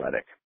most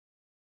athletic.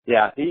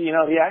 Yeah, he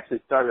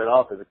actually started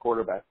off as a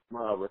quarterback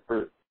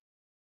recruit.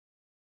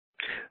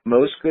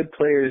 Most good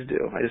players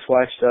do. I just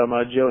watched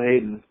Joe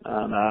Hayden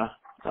on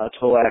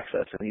Total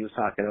Access, and he was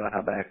talking about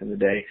how back in the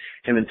day,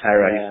 him and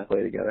Tyrod used to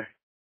play together.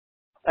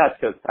 That's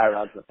because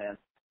Tyrod's a fan.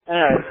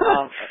 Anyway,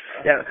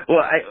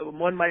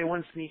 my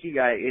one sneaky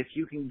guy, if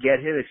you can get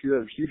him, if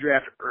you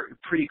draft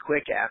pretty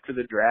quick after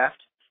the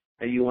draft,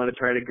 and you want to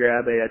try to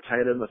grab a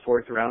tight end in the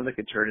 4th round that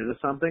could turn into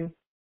something,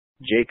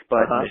 Jake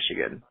Butt,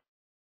 Michigan.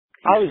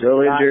 He's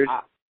still injured.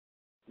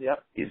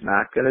 Yep. He's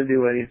not going to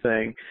do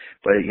anything,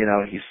 but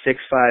he's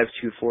 6'5",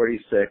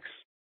 246,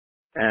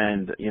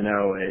 and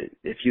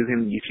if you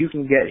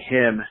can get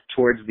him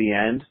towards the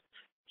end,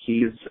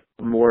 he's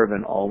more of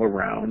an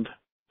all-around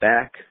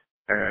back.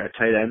 or a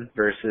tight end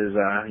versus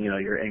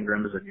your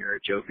Ingrams and your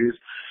Jokus.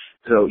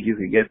 So you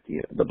could get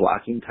the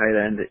blocking tight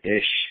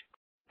end-ish,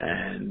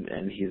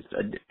 and he's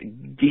a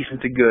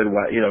decent to good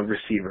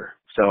receiver.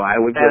 So I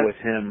would go with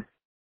him.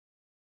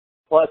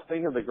 Plus,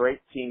 think of the great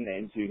team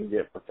names you can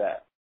get for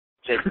that.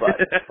 Jake Butt.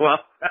 Well,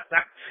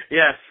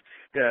 yes.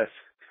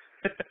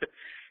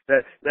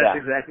 That's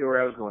exactly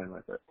where I was going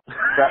with it.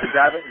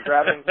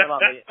 Grabbing him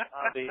on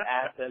the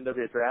ass end of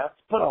your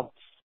draft. Put him.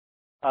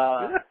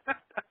 Man,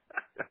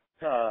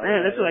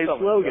 that's a nice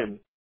slogan.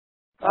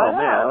 Oh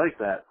man, I like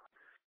that.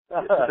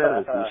 Get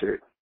that a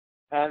t-shirt.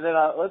 And then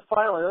let's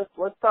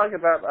talk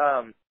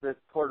about this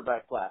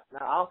quarterback class.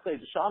 Now I'll say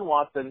Deshaun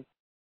Watson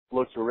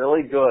looks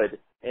really good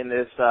in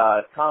this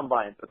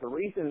combine, but the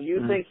reason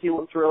you think he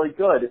looks really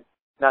good,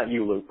 not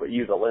you, Luke, but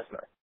you, the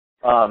listener,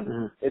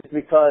 it's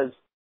because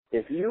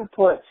if you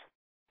put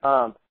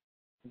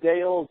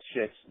day-old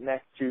shit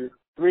next to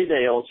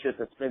 3-day-old shit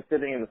that's been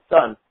sitting in the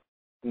sun,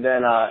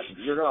 then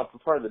you're going to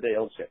prefer the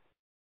day-old shit.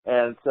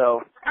 And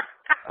so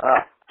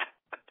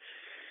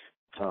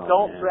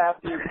don't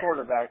draft your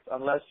quarterbacks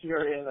unless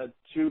you're in a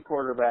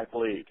 2-quarterback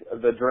league.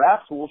 The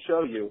drafts will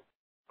show you.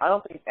 I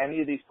don't think any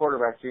of these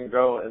quarterbacks can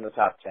go in the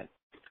top 10.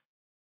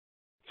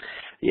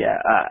 Yeah,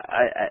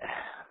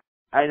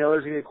 I know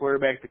there's going to be a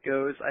quarterback that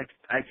goes.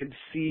 I could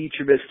see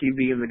Trubisky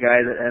being the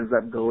guy that ends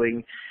up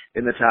going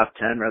in the top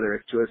 10, whether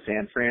it's to a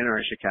San Fran or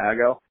a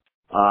Chicago.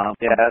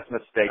 Yeah, that's a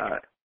mistake.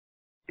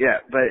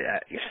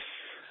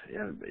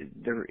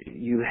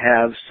 You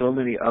have so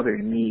many other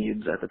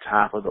needs at the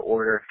top of the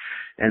order,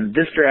 and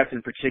this draft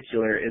in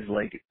particular is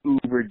like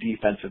uber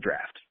defensive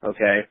draft.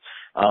 Okay,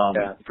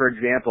 For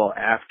example,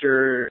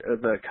 after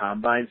the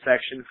combine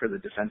section for the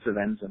defensive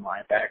ends and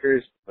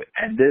linebackers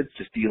ended,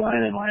 just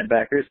D-line and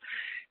linebackers,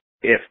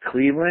 if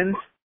Cleveland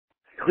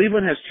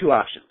has 2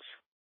 options: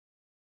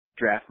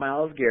 draft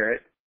Myles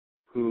Garrett,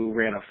 who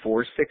ran a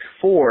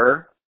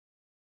 4.64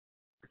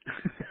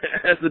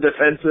 as a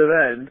defensive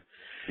end.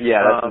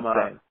 Yeah, that's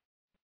insane.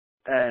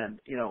 And,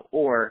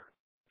 or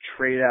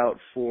trade out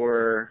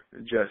for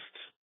just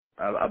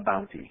a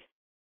bounty.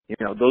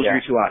 Those are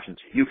your 2 options.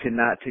 You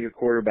cannot take a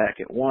quarterback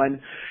at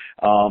 1.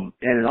 And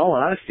in all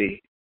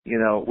honesty,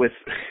 with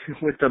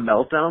the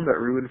meltdown that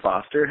Reuben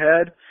Foster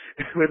had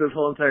with his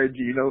whole entire "Do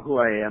you know who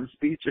I am"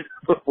 speech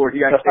before he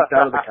got kicked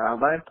out of the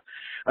combine,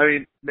 I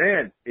mean,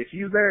 man, if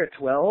you're there at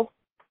 12,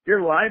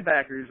 your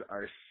linebackers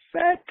are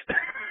set.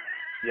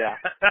 Yeah.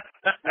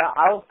 Now,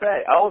 I will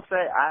say,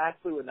 I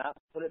actually would not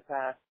put it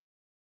past,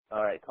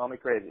 all right, call me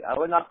crazy, I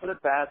would not put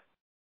it past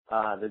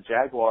the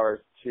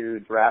Jaguars to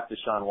draft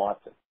Deshaun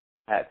Watson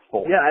at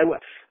 4. Yeah,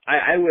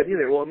 I would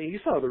either. Well, I mean, you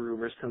saw the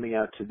rumors coming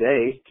out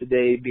today.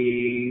 Today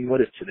being,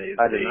 what is today?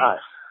 I did not.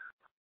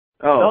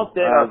 Oh. Don't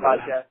date our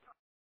podcast.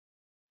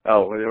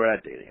 Oh, we're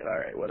not dating it. All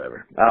right,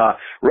 whatever.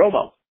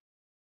 Romo.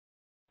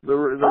 The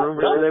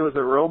rumor today was that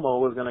Romo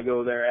was going to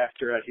go there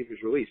after he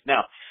was released.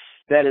 Now,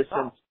 that has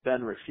since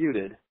been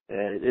refuted.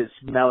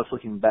 Now it's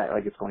looking back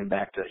like it's going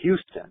back to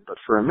Houston. But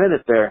for a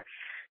minute there,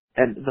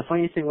 and the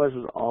funny thing was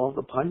all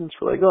the pundits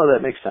were like, "Oh,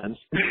 that makes sense."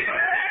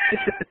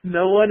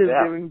 No one is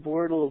giving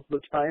Bortles the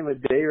time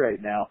of day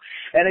right now,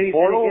 and I mean,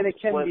 and it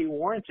can be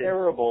warranted.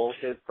 Terrible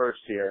his first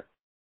year,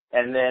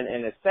 and then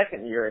in his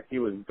second year he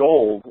was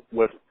gold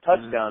with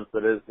touchdowns,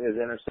 but his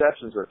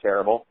interceptions were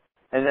terrible.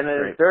 And then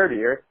in his third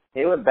year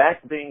he went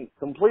back to being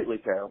completely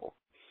terrible.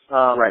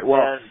 Right.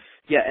 Well.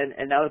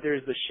 And now that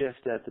there's the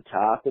shift at the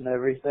top and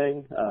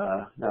everything,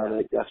 now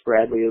that Gus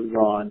Bradley is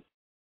gone,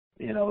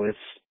 it's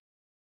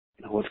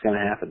what's going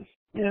to happen.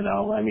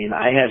 I mean,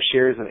 I have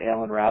shares of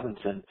Allen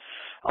Robinson,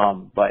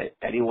 but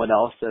anyone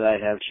else that I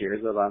have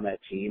shares of on that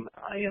team,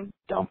 I am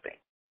dumping.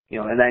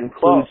 And that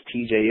includes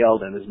T.J.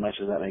 Yeldon, as much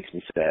as that makes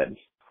me sad.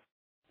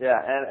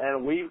 Yeah,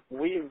 and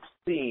we've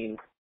seen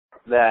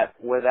that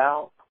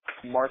without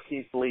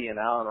Marquise Lee and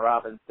Allen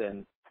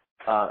Robinson,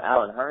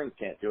 Allen Hurns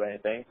can't do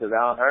anything because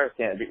Allen Hurns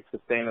can't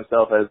sustain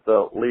himself as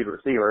the lead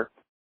receiver.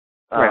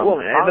 Right. Well,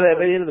 but at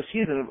the end of the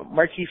season,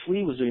 Marquise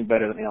Lee was doing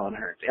better than Allen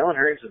Hurns. Allen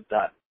Hurns is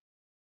done.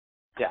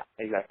 Yeah,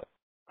 exactly.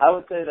 I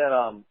would say that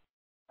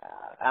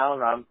Allen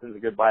Robinson's a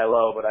good buy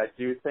low, but I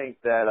do think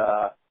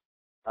that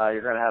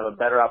you're going to have a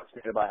better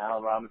opportunity to buy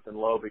Allen Robinson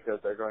low because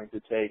they're going to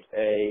take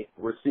a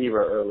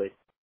receiver early.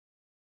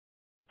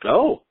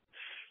 Oh.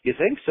 You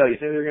think so? You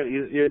think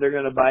they're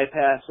going to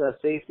bypass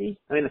safety?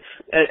 I mean,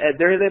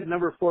 they're at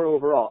number 4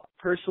 overall.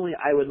 Personally,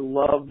 I would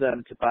love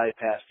them to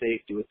bypass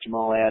safety with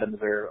Jamal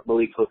Adams or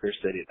Malik Hooker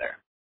sitting there.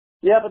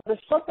 Yeah, but there's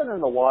something in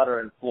the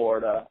water in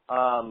Florida.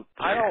 I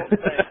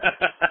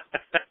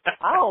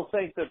don't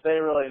think that they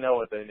really know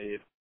what they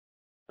need.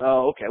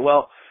 Oh, okay.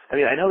 Well, I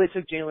mean, I know they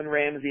took Jalen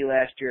Ramsey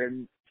last year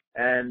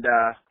and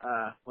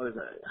what is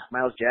it,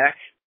 Miles Jack,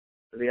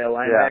 the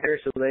linebacker.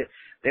 Yeah. So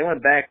they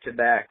went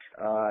back-to-back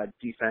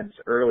defense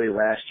early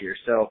last year.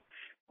 So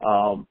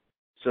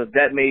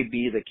that may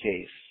be the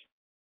case.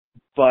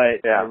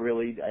 But I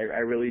really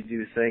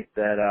do think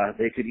that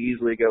they could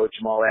easily go with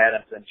Jamal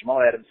Adams, and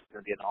Jamal Adams is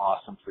going to be an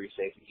awesome free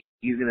safety.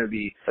 He's going to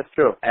be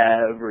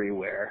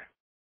everywhere.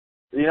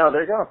 You know,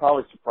 they're going to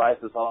probably surprise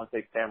us all and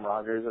take Sam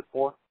Rogers at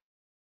 4.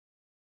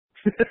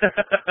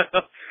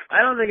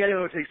 I don't think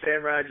anyone would take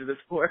Sam Rogers at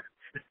 4.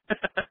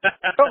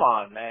 Come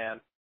on,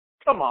 man.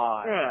 Come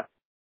on. Yeah.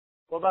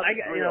 What about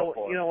you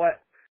know what?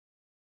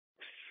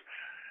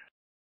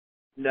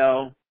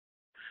 No.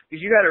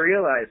 Because you got to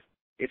realize,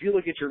 if you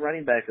look at your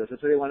running back list,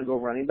 let's say they want to go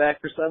running back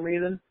for some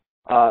reason,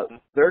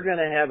 they're going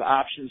to have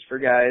options for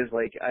guys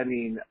like,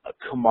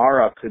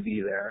 Kamara could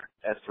be there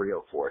at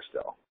 304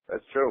 still.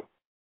 That's true.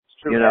 It's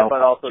true. You know,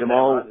 but also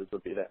Jamal Rogers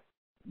would be there.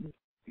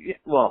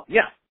 Well,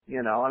 yeah.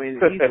 You know,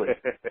 easily.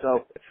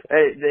 So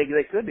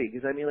they could be,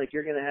 because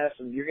you're going to have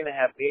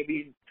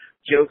maybe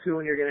Joku,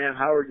 and you're going to have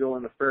Howard go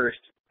in the first.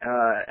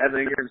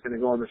 Evan Ingram's going to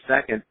go in the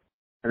second,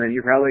 and then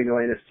you're probably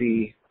going to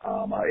see,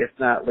 if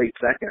not late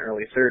second,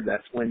 early third.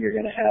 That's when you're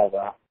going to have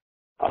a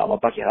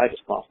Bucky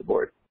Hodges come off the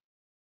board.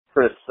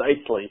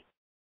 Precisely.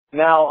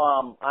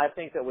 Now, I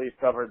think that we've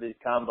covered these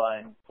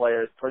combine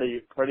players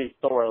pretty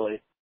thoroughly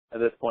at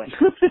this point.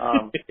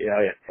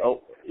 Yeah.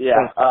 Oh,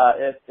 yeah.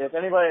 If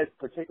anybody has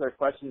particular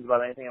questions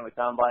about anything on the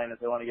combine, if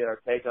they want to get our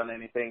take on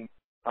anything,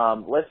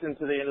 listen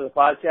to the end of the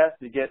podcast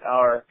to get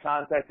our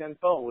contact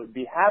info. We'd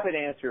be happy to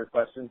answer your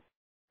questions.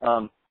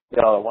 Y'all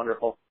are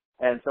wonderful.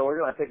 And so we're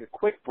going to take a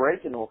quick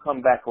break, and we'll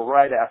come back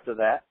right after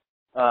that.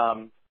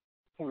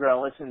 We're going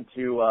to listen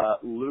to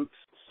Luke's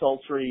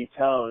sultry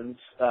tones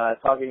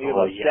talking to you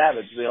about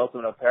Savage, the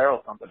Ultimate Apparel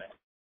Company.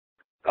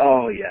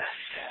 Oh, yes.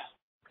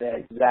 Yeah,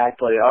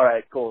 exactly. All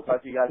right, cool.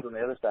 Talk to you guys on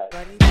the other side.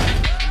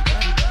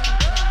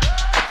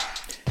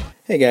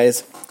 Hey,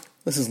 guys.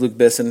 This is Luke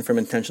Bisson from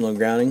Intentional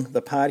Grounding,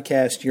 the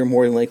podcast you're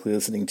more than likely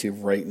listening to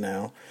right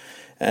now.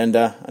 And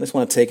I just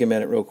want to take a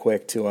minute real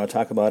quick to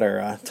talk about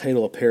our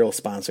title apparel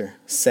sponsor,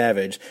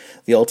 Savage,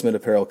 the Ultimate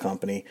Apparel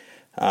Company.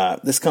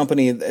 This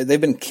company, they've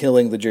been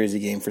killing the jersey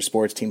game for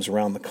sports teams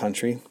around the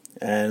country,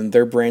 and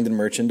their branded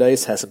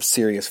merchandise has some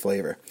serious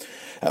flavor.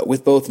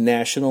 With both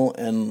national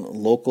and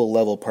local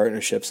level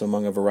partnerships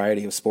among a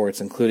variety of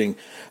sports, including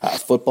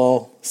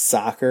football,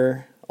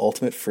 soccer,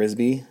 ultimate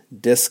frisbee,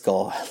 disc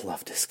golf, I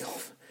love disc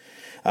golf,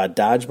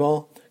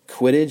 dodgeball,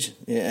 Quidditch,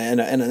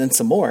 and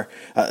some more.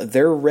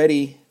 They're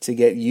ready to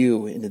get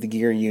you into the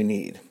gear you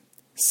need.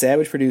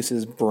 Savage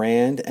produces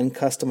brand and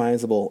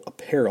customizable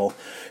apparel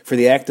for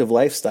the active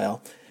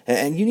lifestyle,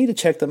 and you need to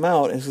check them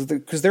out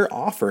because they're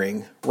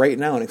offering right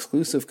now an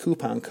exclusive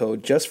coupon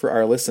code just for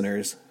our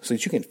listeners so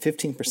that you get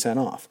 15%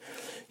 off.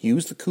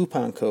 Use the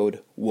coupon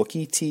code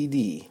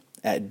WookieTD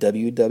at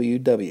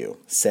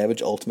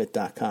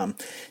www.savageultimate.com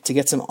to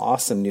get some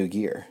awesome new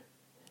gear.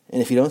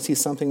 And if you don't see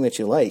something that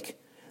you like,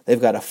 they've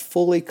got a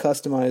fully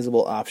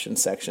customizable option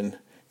section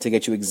to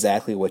get you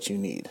exactly what you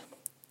need.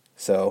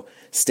 So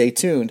stay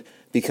tuned,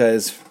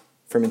 because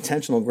from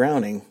Intentional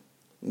Grounding,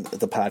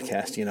 the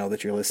podcast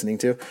that you're listening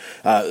to,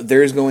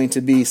 there's going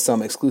to be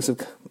some exclusive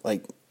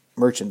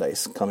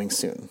merchandise coming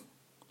soon.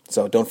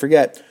 So don't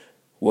forget,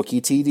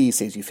 Wookie TD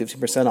saves you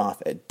 15%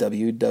 off at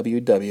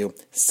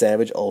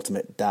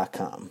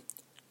www.savageultimate.com.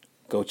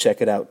 Go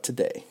check it out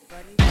today.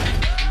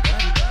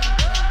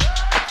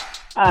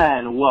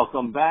 And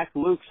welcome back,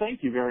 Luke.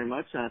 Thank you very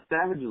much.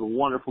 Savage is a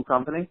wonderful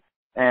company,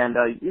 and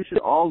you should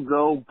all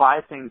go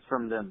buy things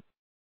from them.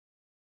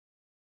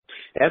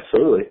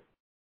 Absolutely.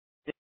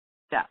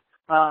 Yeah.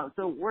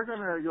 So we're going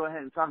to go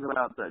ahead and talk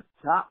about the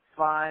top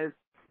 5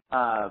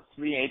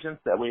 free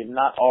agents that we've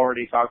not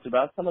already talked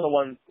about. Some of the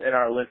ones in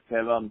our list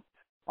have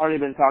already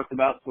been talked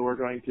about, so we're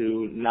going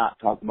to not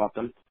talk about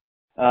them.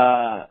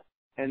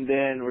 And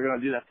then we're going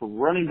to do that for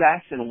running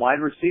backs and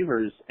wide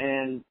receivers.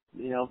 And,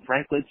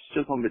 frankly, it's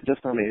just going to be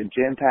a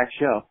jam-packed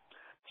show.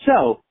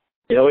 So,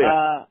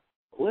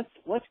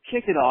 let's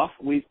kick it off.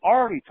 We've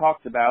already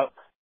talked about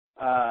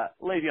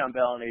Le'Veon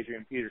Bell and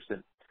Adrian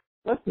Peterson.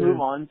 Let's move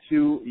on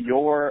to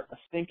your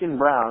stinking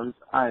Browns,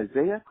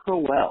 Isaiah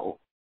Crowell.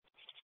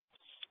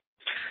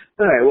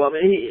 All right. Well,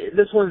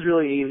 this one's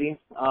really easy.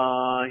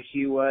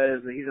 He's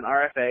an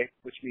RFA,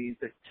 which means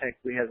that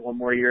technically he has one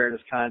more year in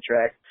his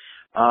contract,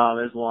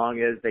 as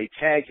long as they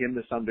tag him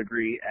to some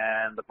degree,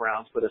 and the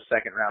Browns put a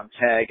second-round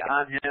tag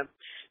on him.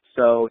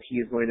 So he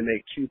is going to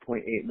make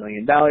 $2.8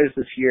 million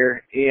this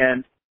year,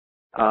 and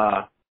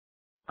on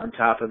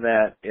top of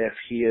that, if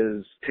he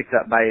is picked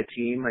up by a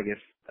team, if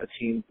a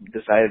team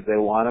decides they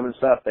want him and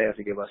stuff, they have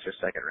to give us their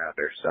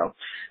second-rounder. So,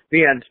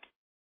 the end.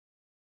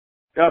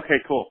 Okay,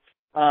 cool.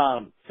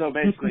 So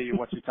basically,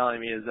 what you're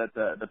telling me is that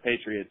the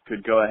Patriots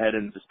could go ahead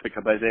and just pick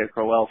up Isaiah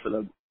Crowell for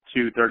the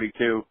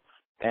 $232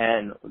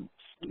 and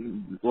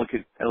look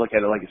at it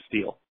like a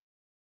steal.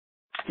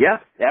 Yeah,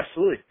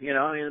 absolutely.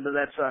 But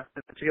that's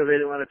because they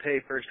didn't want to pay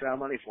first round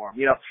money for him.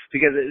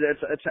 Because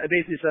it's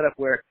basically set up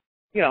where,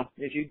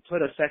 if you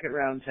put a second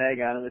round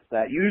tag on him, it's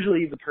that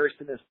usually the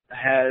person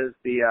has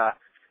the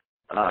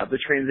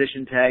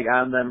transition tag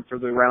on them for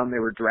the round they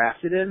were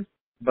drafted in.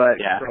 But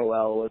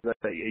Crowell was a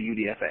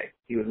UDFA.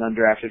 He was an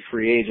undrafted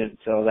free agent,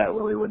 so that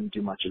really wouldn't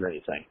do much of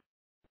anything.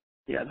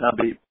 Yeah, that'd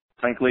be,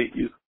 frankly,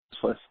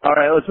 useless. All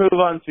right, let's move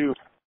on to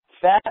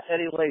Fat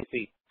Eddie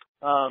Lacy.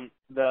 I'm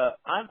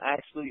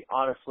actually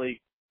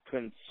honestly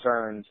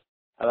concerned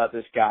about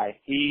this guy.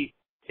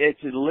 It's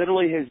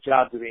literally his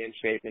job to be in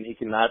shape, and he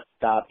cannot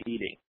stop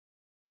eating.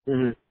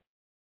 Mm-hmm.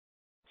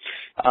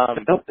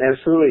 Nope,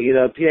 absolutely. You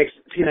know,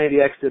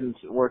 P90X didn't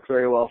work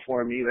very well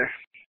for him either.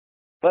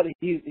 But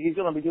he's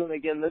going to be doing it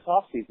again this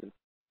off season.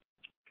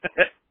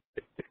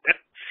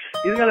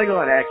 He's going to go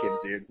on Atkins,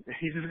 dude.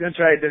 He's just going to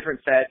try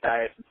different fat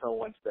diets until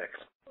one sticks.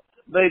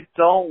 They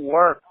don't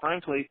work.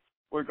 Frankly,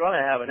 we're going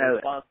to have a new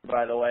sponsor,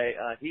 by the way.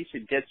 He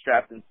should get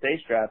strapped and stay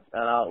strapped,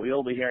 and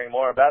we'll be hearing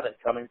more about it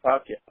coming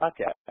podcast. Look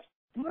at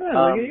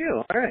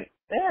you. All right.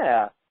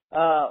 Yeah.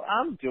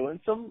 I'm doing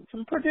some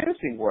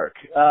producing work.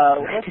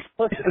 Let's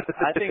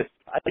I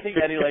think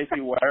Eddie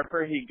Lacy,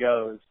 wherever he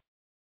goes,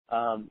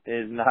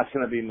 is not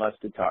going to be much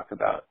to talk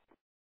about.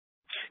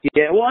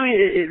 Yeah, well, I mean,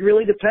 it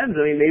really depends.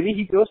 I mean, maybe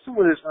he goes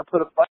somewhere that's going to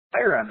put a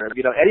fire under him.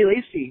 You know, Eddie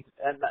Lacy,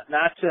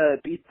 not to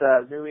beat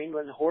the New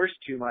England horse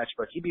too much,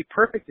 but he'd be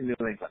perfect in New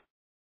England.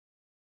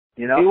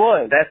 You know, he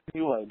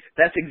would.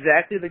 That's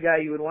exactly the guy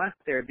you would want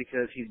there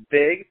because he's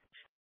big,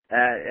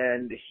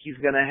 and he's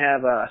going to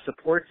have a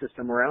support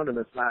system around him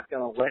that's not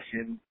going to let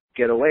him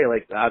get away.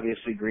 Like,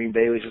 obviously, Green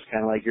Bay was just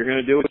kind of like, you're going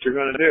to do what you're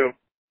going to do.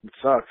 It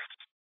sucks.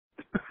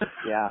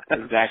 Yeah,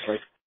 exactly.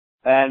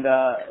 And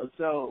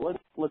so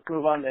let's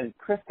move on. And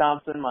Chris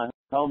Thompson, my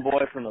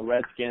homeboy from the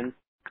Redskins,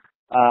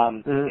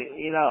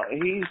 you know,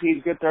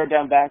 he's a good third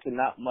down back and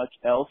not much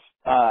else.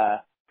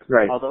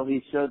 Right. Although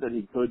he showed that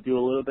he could do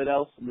a little bit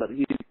else, but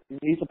he's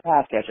a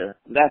pass catcher.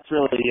 That's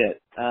really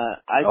it. I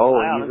he's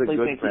honestly a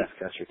good think pass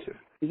catcher too.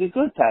 He's a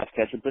good pass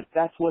catcher, but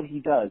that's what he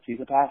does. He's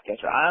a pass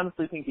catcher. I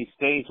honestly think he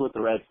stays with the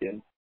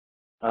Redskins.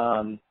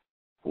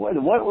 What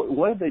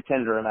did they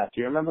tender him at? Do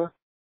you remember?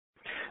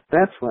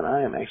 That's what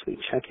I am actually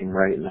checking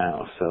right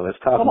now. So let's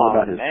talk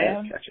about his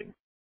pass catching.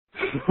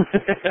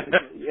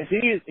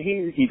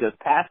 he does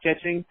pass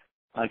catching.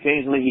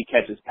 Occasionally he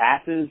catches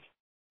passes.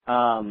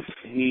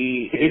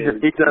 He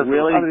does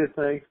really other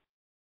things.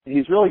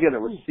 He's really good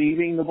at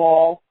receiving the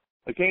ball.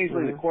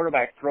 Occasionally the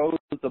quarterback throws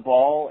the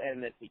ball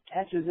and then he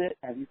catches it.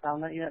 Have you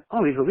found that yet?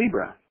 Oh, he's a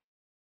Libra.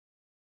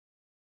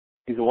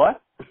 He's a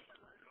what?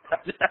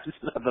 Not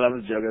that I'm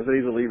a joke. I said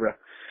he's a Libra.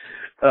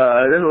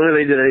 Doesn't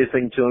really did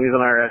anything to him. He's an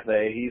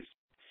RFA.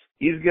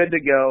 He's good to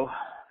go.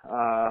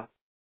 I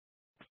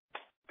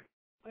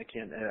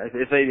can't.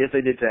 If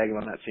they did tag him,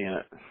 I'm not seeing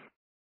it.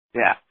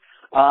 Yeah.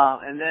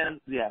 And then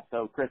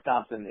so Chris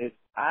Thompson.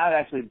 I'd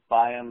actually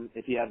buy him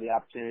if you have the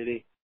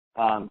opportunity.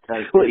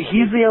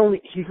 He's the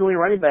only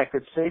running back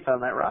that's safe on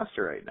that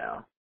roster right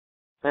now.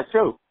 That's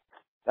true.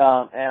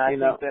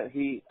 And I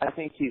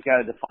think he's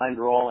got a defined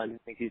role, and I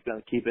think he's going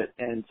to keep it.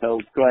 And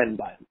so go ahead and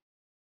buy him.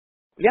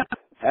 Yeah,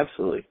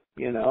 absolutely.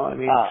 You know, I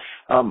mean,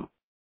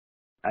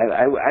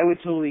 I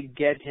would totally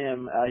get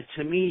him.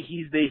 To me,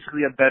 he's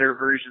basically a better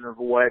version of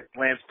what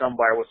Lance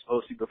Dunbar was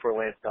supposed to be before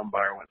Lance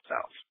Dunbar went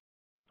south.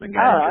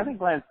 I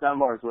think Lance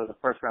Dunbar was a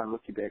first-round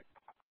rookie pick.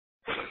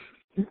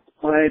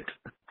 What?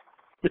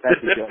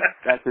 That's a joke.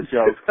 That's a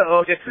joke.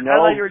 Okay. I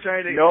thought you were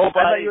trying to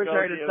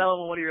sell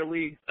him in one of your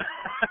leagues.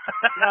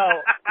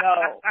 No.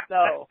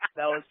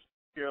 That was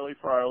purely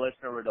for our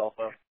listener,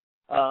 Rodolfo.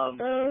 All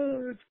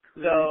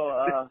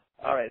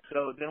right.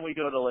 So then we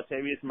go to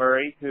Latavius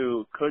Murray,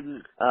 who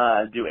couldn't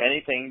do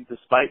anything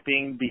despite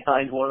being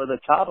behind one of the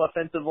top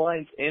offensive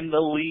lines in the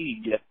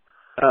league.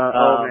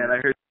 Man,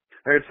 I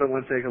heard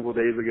someone say a couple of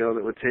days ago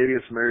that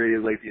Latavius Murray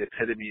is like the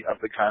epitome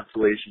of the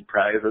consolation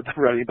prize at the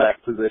running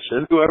back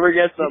position. Whoever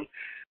gets him,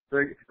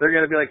 they're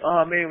going to be like,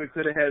 oh man, we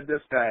could have had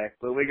this guy,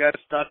 but we got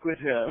stuck with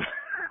him.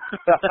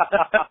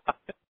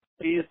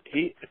 He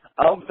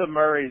of the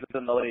Murrays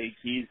in the league,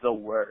 he's the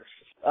worst.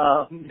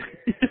 Well,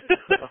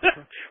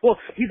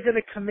 he's going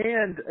to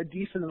command a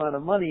decent amount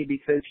of money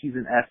because he's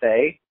an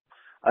FA,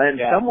 and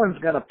someone's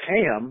going to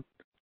pay him,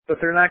 but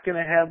they're not going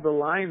to have the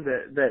line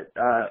that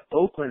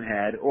Oakland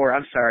had, or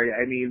I'm sorry,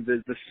 I mean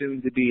the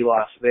soon-to-be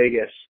Las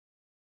Vegas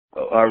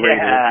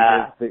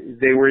Raiders, because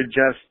they were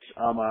just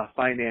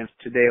financed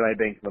today by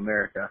Bank of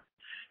America.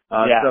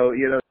 So,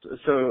 you know,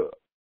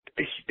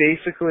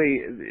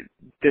 basically,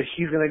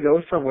 he's going to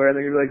go somewhere, and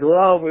they're going to be like,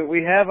 well,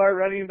 we have our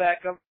running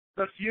back of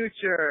the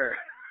future.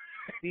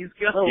 He's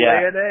going to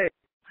lay an egg.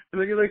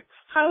 And they're like,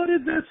 how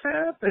did this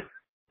happen?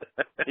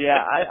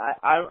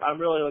 I'm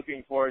really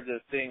looking forward to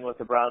seeing what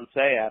the Browns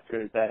say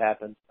after that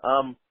happens.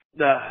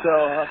 We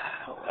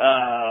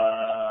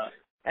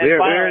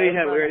already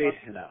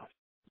know.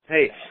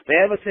 Hey, they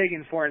have us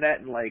taking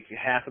Fournette in like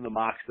half of the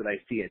mocks that I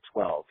see at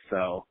 12,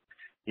 so,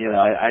 you know,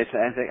 I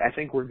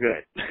think we're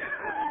good.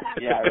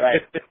 Yeah,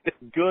 right.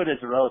 Good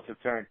is a relative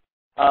term.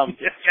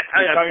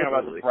 You're talking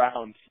about the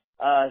Browns.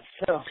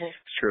 So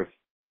it's true.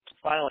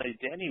 Finally,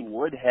 Danny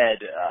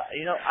Woodhead.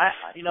 Danny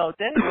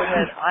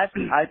Woodhead.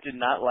 I did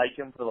not like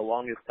him for the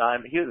longest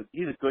time.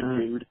 He's a good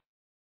dude,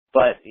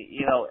 but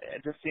you know,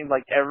 it just seemed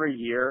like every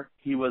year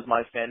he was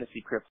my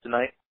fantasy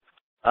kryptonite.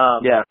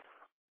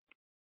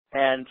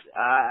 And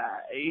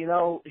you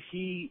know,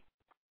 he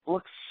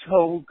looked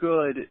so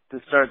good to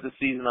start the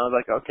season. I was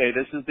like, okay,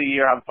 this is the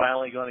year I'm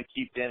finally going to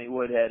keep Danny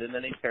Woodhead, and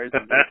then he tears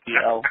his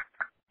ACL.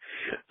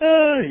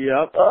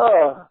 Yep.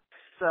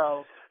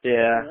 So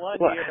Yeah. One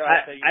Well, year,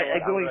 I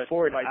think, going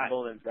forward, Mike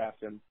Bullen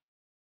draft him.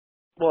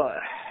 Well,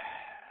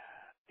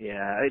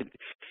 yeah.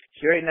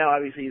 Right now,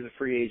 obviously, he's a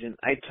free agent.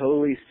 I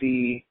totally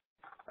see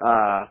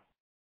Los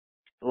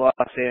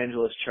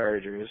Angeles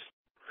Chargers.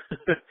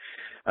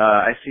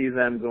 I see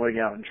them going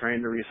out and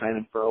trying to re-sign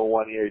him for a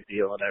 1-year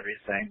deal and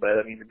everything. But,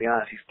 I mean, to be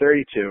honest, he's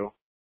 32.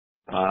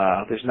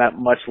 There's not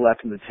much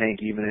left in the tank,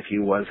 even if he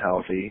was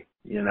healthy,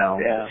 you know.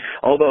 Yeah.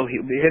 Although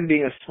him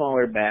being a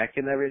smaller back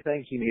and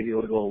everything, he may be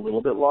able to go a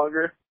little bit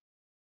longer.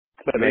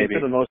 But maybe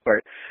for the most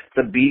part,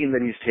 the beating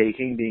that he's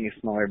taking, being a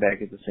smaller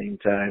back at the same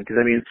time, because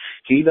I mean,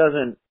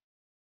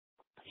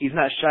 he's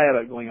not shy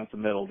about going up the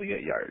middle to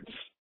get yards.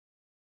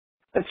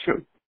 That's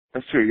true.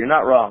 That's true. You're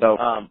not wrong. So,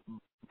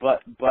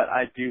 but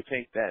I do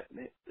think that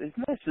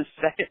isn't this his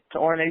second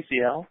torn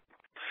ACL?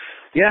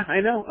 Yeah,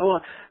 I know.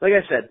 Well, like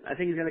I said, I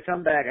think he's going to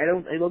come back.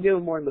 They'll give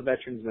him more than the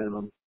veterans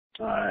minimum.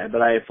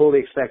 But I fully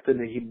expect him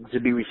to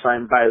be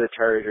re-signed by the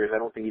Chargers. I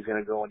don't think he's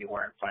going to go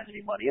anywhere and find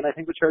any money, and I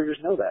think the Chargers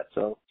know that.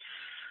 So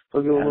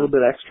they'll give him a little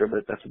bit extra,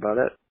 but that's about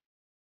it.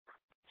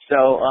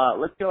 So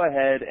let's go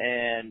ahead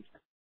and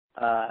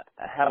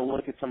have a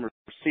look at some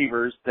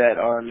receivers that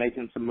are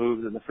making some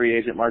moves in the free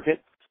agent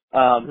market.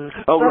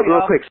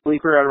 Real quick,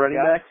 sleeper on running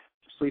back.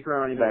 Sleeper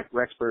on running back,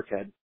 Rex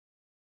Burkhead.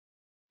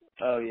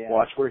 Oh yeah.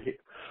 Watch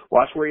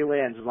where he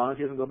lands. As long as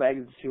he doesn't go back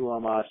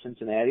to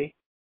Cincinnati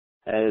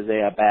as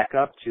a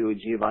backup to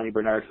Giovanni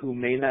Bernard, who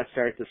may not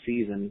start the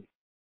season.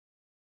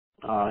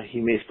 He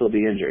may still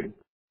be injured.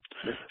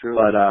 That's true.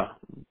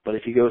 But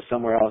if he goes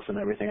somewhere else and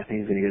everything, I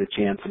think he's going to get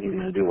a chance and he's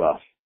going to do well.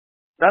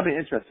 That'd be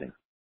interesting.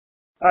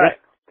 All right.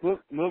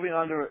 Moving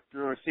on to the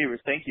receivers.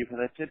 Thank you for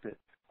that tidbit.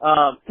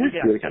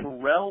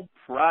 Terrell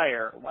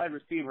Pryor, wide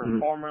receiver,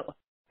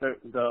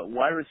 the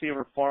wide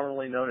receiver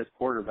formerly known as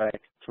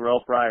quarterback,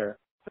 Terrell Pryor.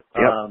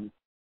 Yep.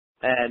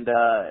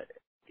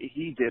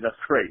 He did a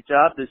great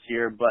job this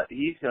year, but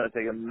he's going to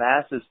take a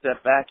massive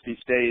step back if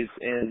he stays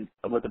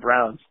with the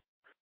Browns.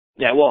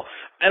 Yeah, well,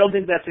 I don't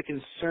think that's a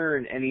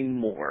concern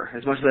anymore.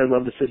 As much as I'd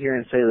love to sit here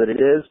and say that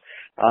it is,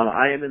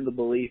 I am in the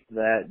belief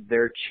that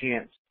their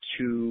chance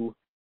to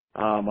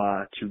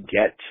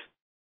get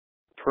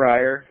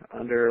Pryor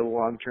under a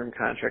long-term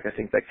contract, I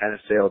think that kind of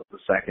sailed the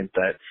second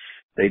that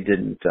they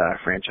didn't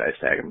franchise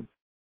tag him.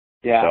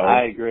 Yeah, so,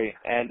 I agree,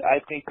 and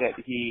I think that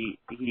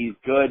he's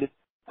good.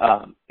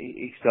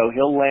 So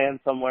he'll land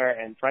somewhere,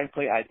 and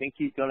frankly, I think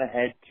he's going to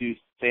head to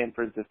San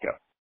Francisco.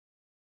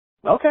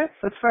 Okay,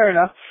 that's fair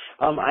enough.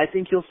 I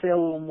think he'll sail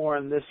a little more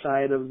on this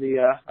side of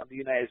the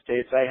United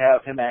States. I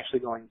have him actually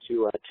going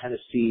to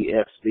Tennessee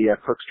if the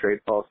Cooks trade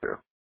falls through.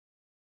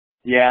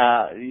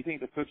 Yeah, do you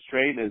think the Cooks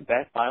trade is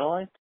that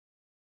finalized?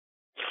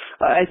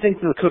 I think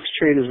the Cooks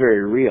trade is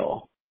very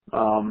real,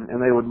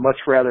 and they would much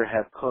rather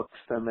have Cooks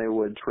than they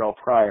would Terrell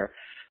Pryor.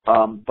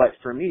 But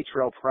for me,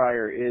 Terrell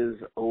Pryor is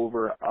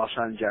over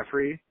Alshon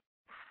Jeffrey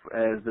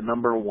as the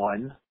number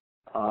one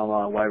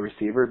wide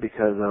receiver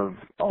because of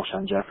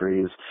Alshon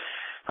Jeffrey's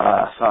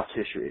soft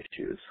tissue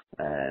issues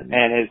and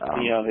his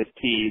his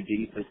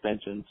PED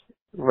suspensions,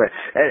 right,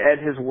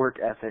 and his work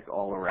ethic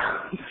all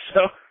around.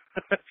 So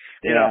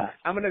you know,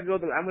 I'm gonna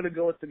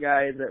go with the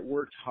guy that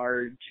worked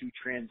hard to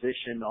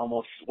transition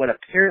almost what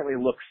apparently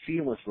looks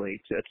seamlessly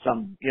to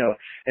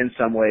in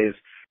some ways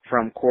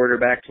from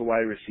quarterback to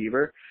wide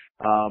receiver.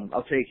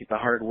 I'll take the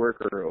hard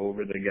worker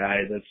over the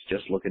guy that's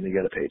just looking to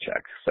get a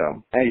paycheck.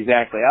 So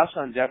exactly,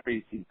 Alshon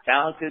Jeffrey, he's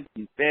talented,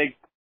 he's big,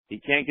 he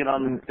can't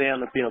stay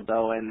on the field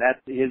though, and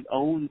that's his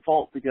own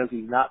fault because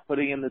he's not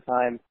putting in the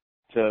time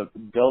to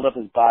build up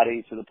his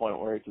body to the point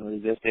where he can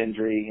resist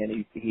injury,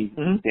 and he's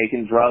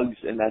taking drugs,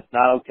 and that's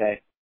not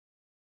okay.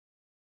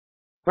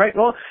 Right.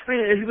 Well, I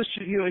mean, he was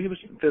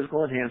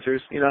physical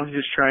enhancers. He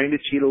was trying to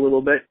cheat a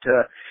little bit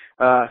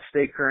to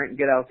stay current and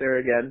get out there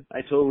again. I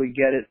totally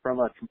get it from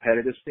a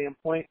competitive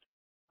standpoint,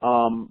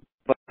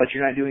 but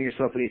you're not doing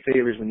yourself any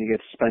favors when you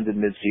get suspended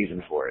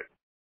mid-season for it.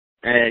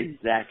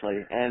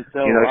 Exactly, and so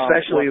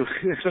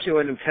especially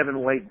when Kevin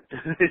White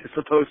is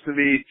supposed to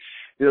be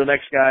the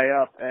next guy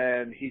up,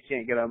 and he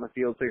can't get on the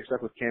field, so you're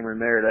stuck with Cameron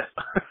Meredith.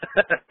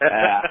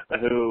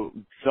 Who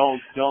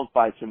don't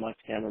fight too much,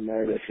 Cameron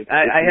Meredith.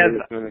 I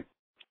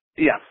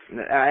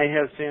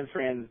have San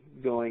Fran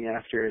going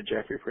after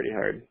Jeffrey pretty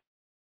hard.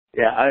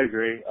 Yeah, I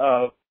agree.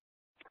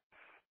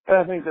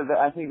 I think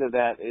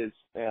that is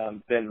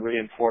been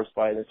reinforced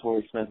by the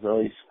Torrey Smith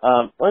release.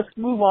 Let's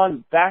move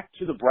on back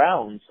to the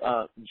Browns.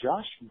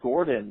 Josh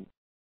Gordon,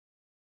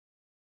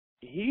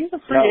 he's a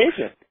free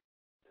agent.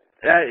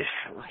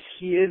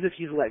 He is if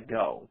he's let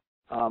go.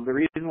 The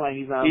reason why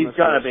he's on this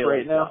gonna list be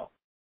right now,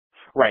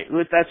 right?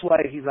 That's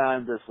why he's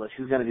on this list.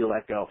 He's going to be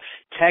let go.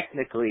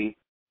 Technically,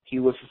 he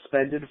was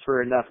suspended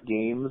for enough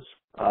games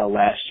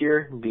last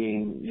year,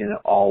 being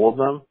all of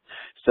them.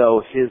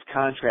 So his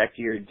contract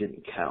year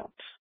didn't count.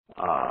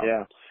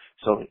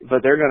 So,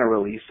 but they're going to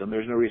release him.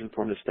 There's no reason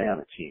for him to stay on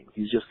the team.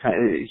 He's just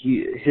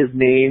his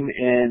name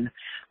in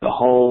the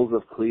halls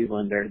of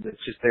Cleveland.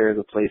 It's just there as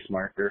a place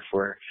marker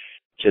for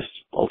just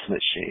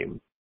ultimate shame.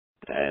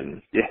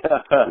 And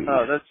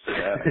that's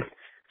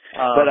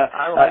But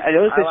I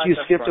noticed that you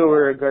skipped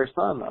over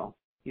Garcon, though.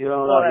 You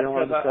don't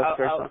want to discuss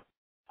Garcon.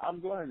 I'm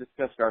going to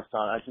discuss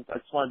Garcon. I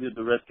just want to do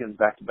the Redskins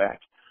back to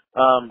back.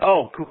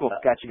 Cool.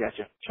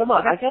 Gotcha. Come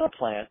on, I got a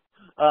plan.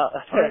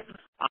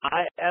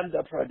 I am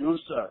the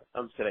producer.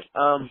 I'm just kidding.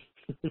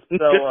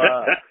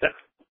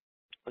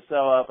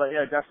 But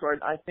yeah, Josh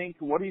Gordon, I think,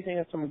 what do you think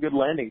of some good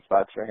landing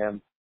spots for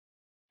him?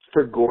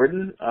 For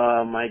Gordon?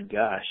 My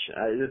gosh.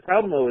 The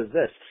problem, though, is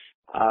this.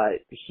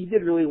 He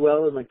did really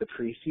well in, the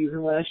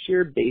preseason last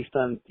year based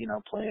on,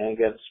 playing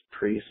against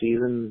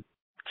preseason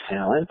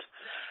talent.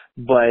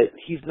 But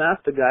he's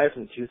not the guy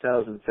from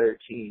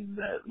 2013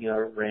 that,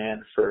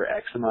 ran for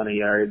X amount of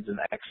yards and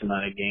X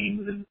amount of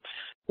games and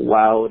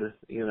wowed,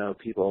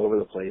 people all over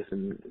the place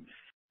and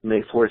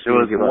forced me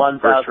to give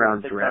up first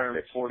round draft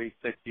picks.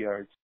 1,646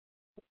 yards.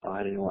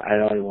 I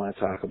don't even want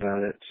to talk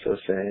about it. So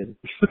sad.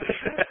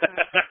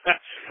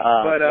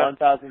 But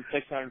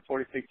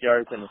 1,646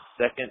 yards in his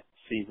second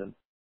season.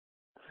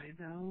 I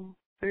know,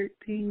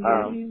 13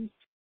 games.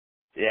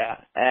 Yeah,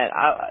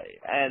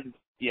 and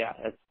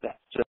that's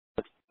just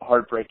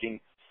heartbreaking.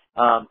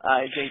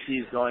 I think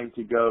he's going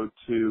to go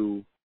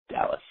to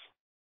Dallas.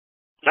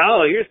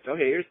 Oh,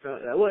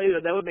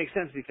 that would make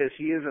sense because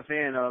he is a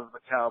fan of the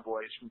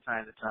Cowboys from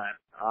time to time.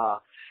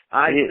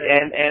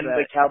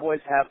 The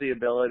Cowboys have the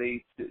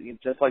ability,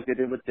 just like they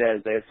did with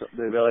Dez, they have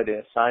the ability to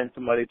assign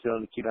somebody to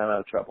him to keep him out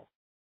of trouble.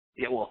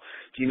 Yeah, well,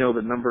 do you know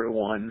the number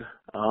one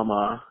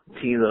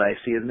team that I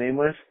see his name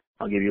with?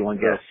 I'll give you one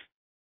guess.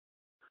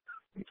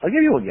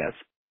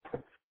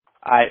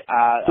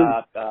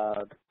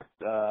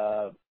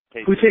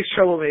 Who takes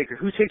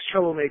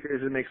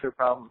troublemakers and makes their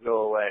problems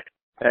go away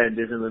and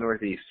is in the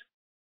Northeast?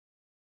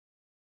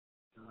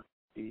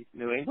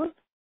 New England?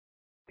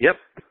 Yep.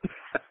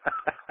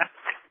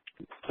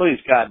 Please,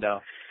 God,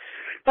 no.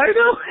 I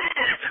know.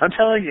 I'm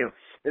telling you.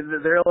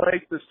 They're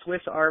like the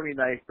Swiss Army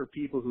knife for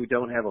people who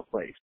don't have a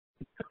place.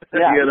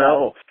 Yeah,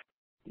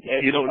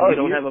 You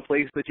don't have a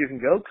place that you can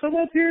go? Come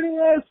up here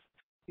to us.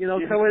 You're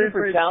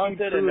super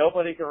talented and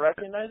nobody can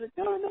recognize it?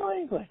 Go to New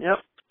England. Yep.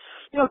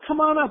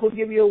 Come on up. We'll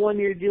give you a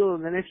 1-year deal,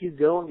 and then if you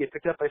go and get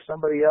picked up by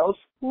somebody else,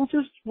 we'll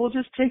just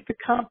take the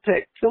comp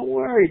pick. Don't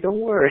worry.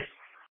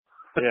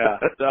 Yeah.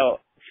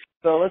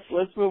 So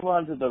let's move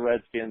on to the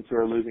Redskins, who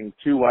are losing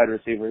 2 wide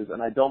receivers,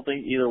 and I don't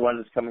think either one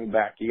is coming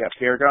back. You got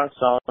Pierre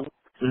Garçon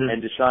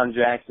and Deshaun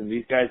Jackson.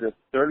 These guys are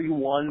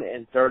 31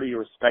 and 30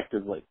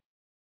 respectively.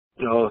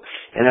 Oh,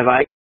 and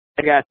I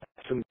got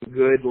some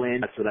good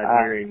land that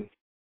I'm hearing.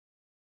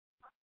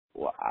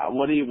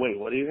 What are you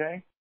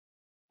hearing?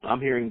 I'm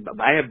hearing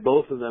I have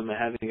both of them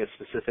having a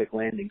specific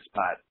landing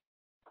spot.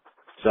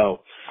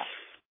 So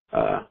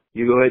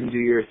you go ahead and do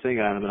your thing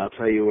on them, and I'll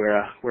tell you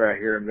where I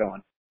hear them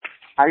going.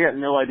 I got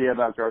no idea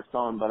about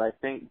Garcon, but I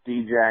think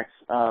Djax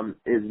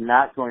is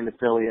not going to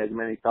Philly as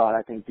many thought.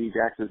 I think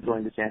Djax is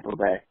going to Tampa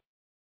Bay.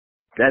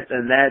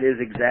 That is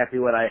exactly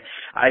what I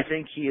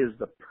think he is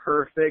the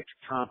perfect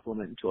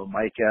complement to a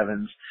Mike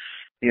Evans.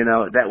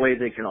 That way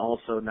they can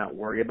also not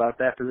worry about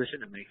that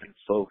position and they can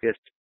focus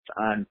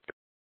on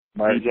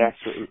Djax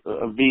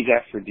or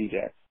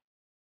Djax.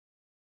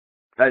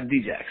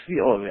 Djax.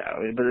 Oh yeah,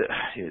 but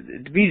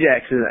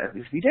Djax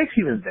is Djax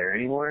even there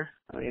anymore?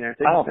 I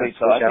don't think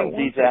so. I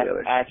think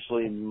Djax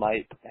actually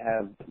might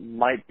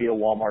be a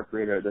Walmart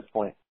greeter at this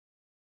point.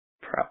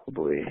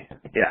 Probably.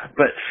 Yeah.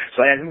 But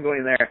so I have him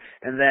going there.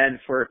 And then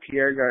for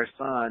Pierre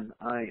Garçon,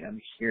 I am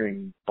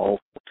hearing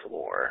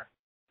Baltimore.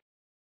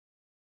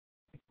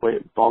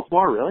 Wait,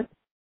 Baltimore, really?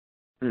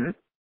 Mm-hmm.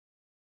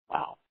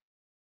 Wow.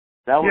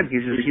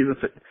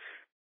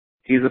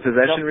 He's a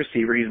possession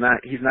receiver.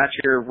 He's not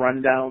your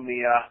run down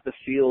the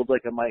field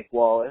like a Mike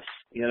Wallace,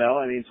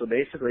 So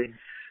basically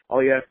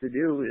all you have to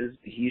do is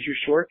he's your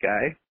short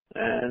guy,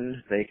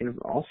 and they can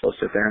also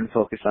sit there and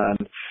focus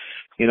on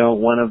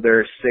one of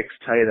their 6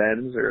 tight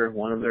ends or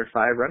one of their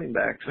 5 running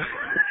backs.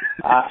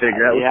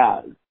 Figure out.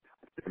 Yeah.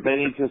 They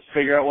need to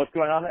figure out what's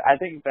going on there. I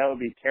think that would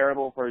be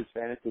terrible for his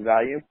fantasy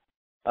value.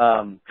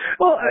 I'm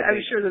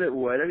sure that it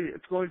would.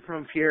 It's going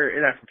from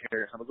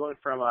going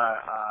from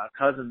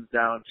Cousins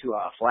down to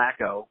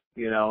Flacco,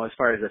 as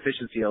far as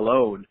efficiency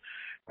alone,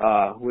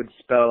 would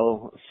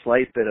spell a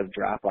slight bit of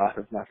drop off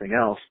if nothing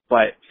else.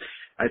 But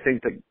I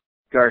think that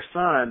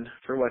Garcon,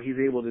 for what he's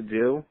able to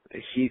do,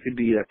 he could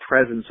be a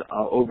presence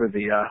over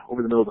the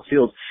middle of the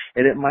field,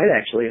 and it might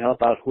actually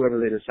help out whoever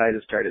they decide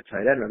to start at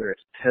tight end, whether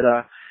it's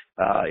Pitta,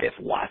 if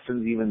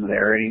Watson's even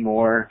there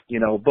anymore.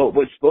 Both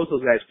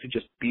those guys could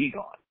just be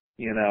gone.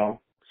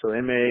 So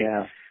they may,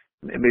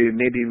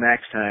 maybe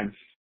max time.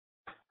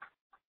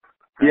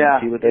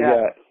 See what they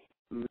got.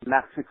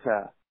 Max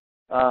success.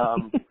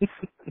 Because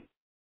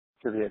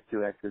they have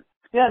 2 X's.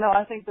 Yeah, no,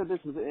 I think that this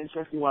is an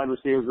interesting wide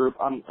receiver group.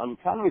 I'm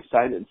kind of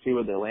excited to see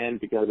where they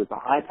land because it's a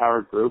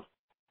high-powered group.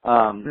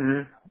 Oh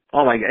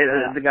my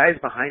God, the guys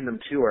behind them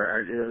too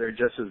they're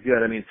just as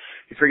good. I mean,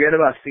 you forget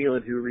about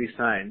Thielen, who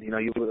re-signed. He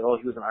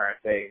was an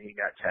RFA and he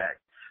got tagged.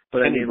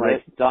 But Kenny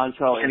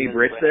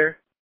Britt's there.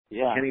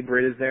 Yeah. Kenny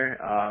Britt is there.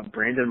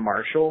 Brandon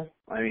Marshall.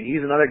 I mean,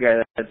 he's another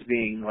guy that's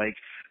being like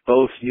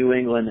both New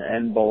England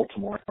and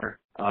Baltimore.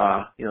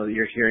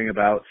 You're hearing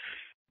about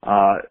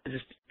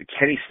just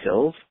Kenny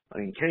Stills. I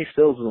mean, Kenny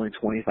Stills is only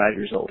 25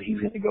 years old. He's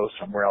going to go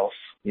somewhere else.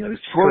 He's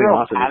coming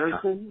off of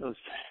Patterson.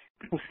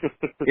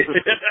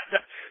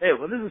 Hey,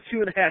 well, this is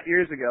 2.5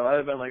 years ago. I'd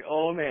have been like,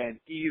 oh man,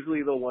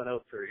 easily the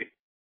 103.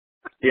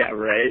 Yeah,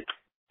 right.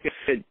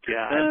 Good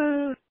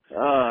God.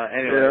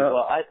 Anyway,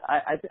 well,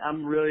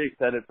 I'm really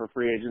excited for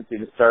free agency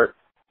to start,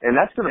 and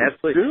that's going to be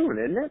soon,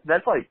 isn't it?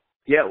 That's like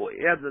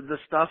the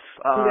stuff.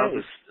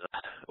 Because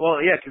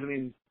I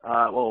mean,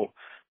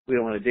 we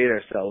don't want to date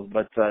ourselves,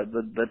 but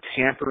the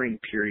tampering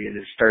period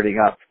is starting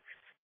up.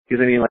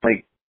 Because I mean,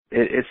 like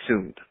it's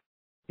soon.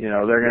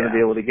 They're going to be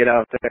able to get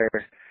out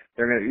there.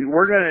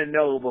 We're going to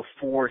know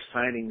before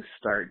signings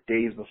start,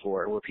 days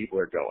before, where people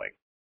are going.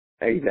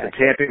 Exactly. The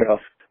tampering,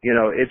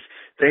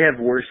 they have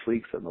worse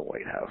leaks than the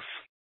White House.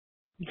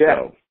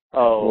 Yeah.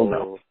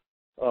 So,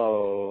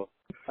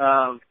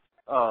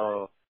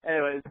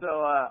 Anyway, so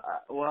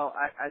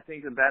I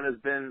think that has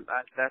been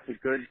that's a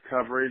good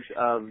coverage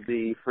of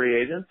the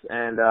free agents,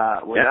 and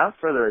without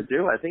further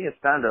ado, I think it's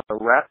time to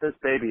wrap this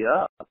baby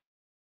up.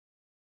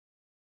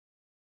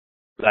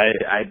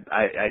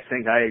 I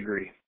think I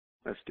agree.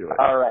 Let's do it.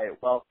 All right.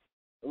 Well,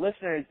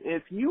 listeners,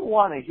 if you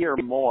want to hear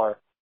more,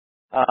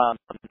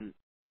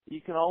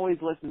 you can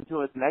always listen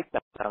to us next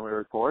time we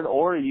record,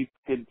 or you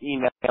could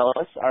email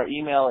us. Our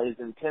email is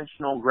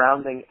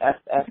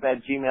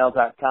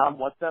intentionalgroundingff@gmail.com.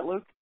 What's that,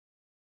 Luke?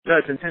 No,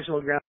 it's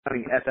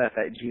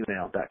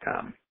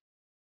intentionalgroundingff@gmail.com.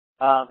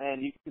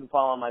 And you can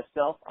follow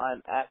myself.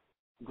 I'm at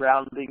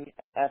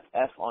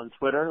GroundingFF on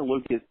Twitter.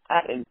 Luke is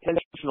at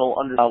intentional.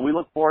 We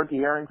look forward to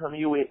hearing from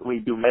you. We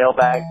do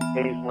mailbags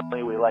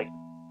occasionally. We like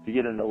to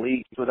get into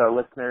leagues with our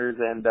listeners.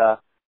 And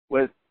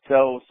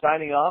so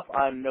signing off,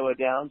 I'm Noah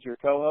Downs, your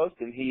co-host,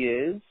 and he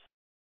is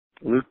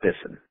Luke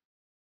Bisson.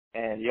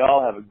 And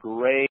y'all have a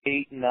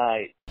great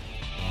night.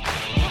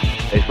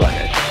 Thanks a lot,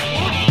 guys.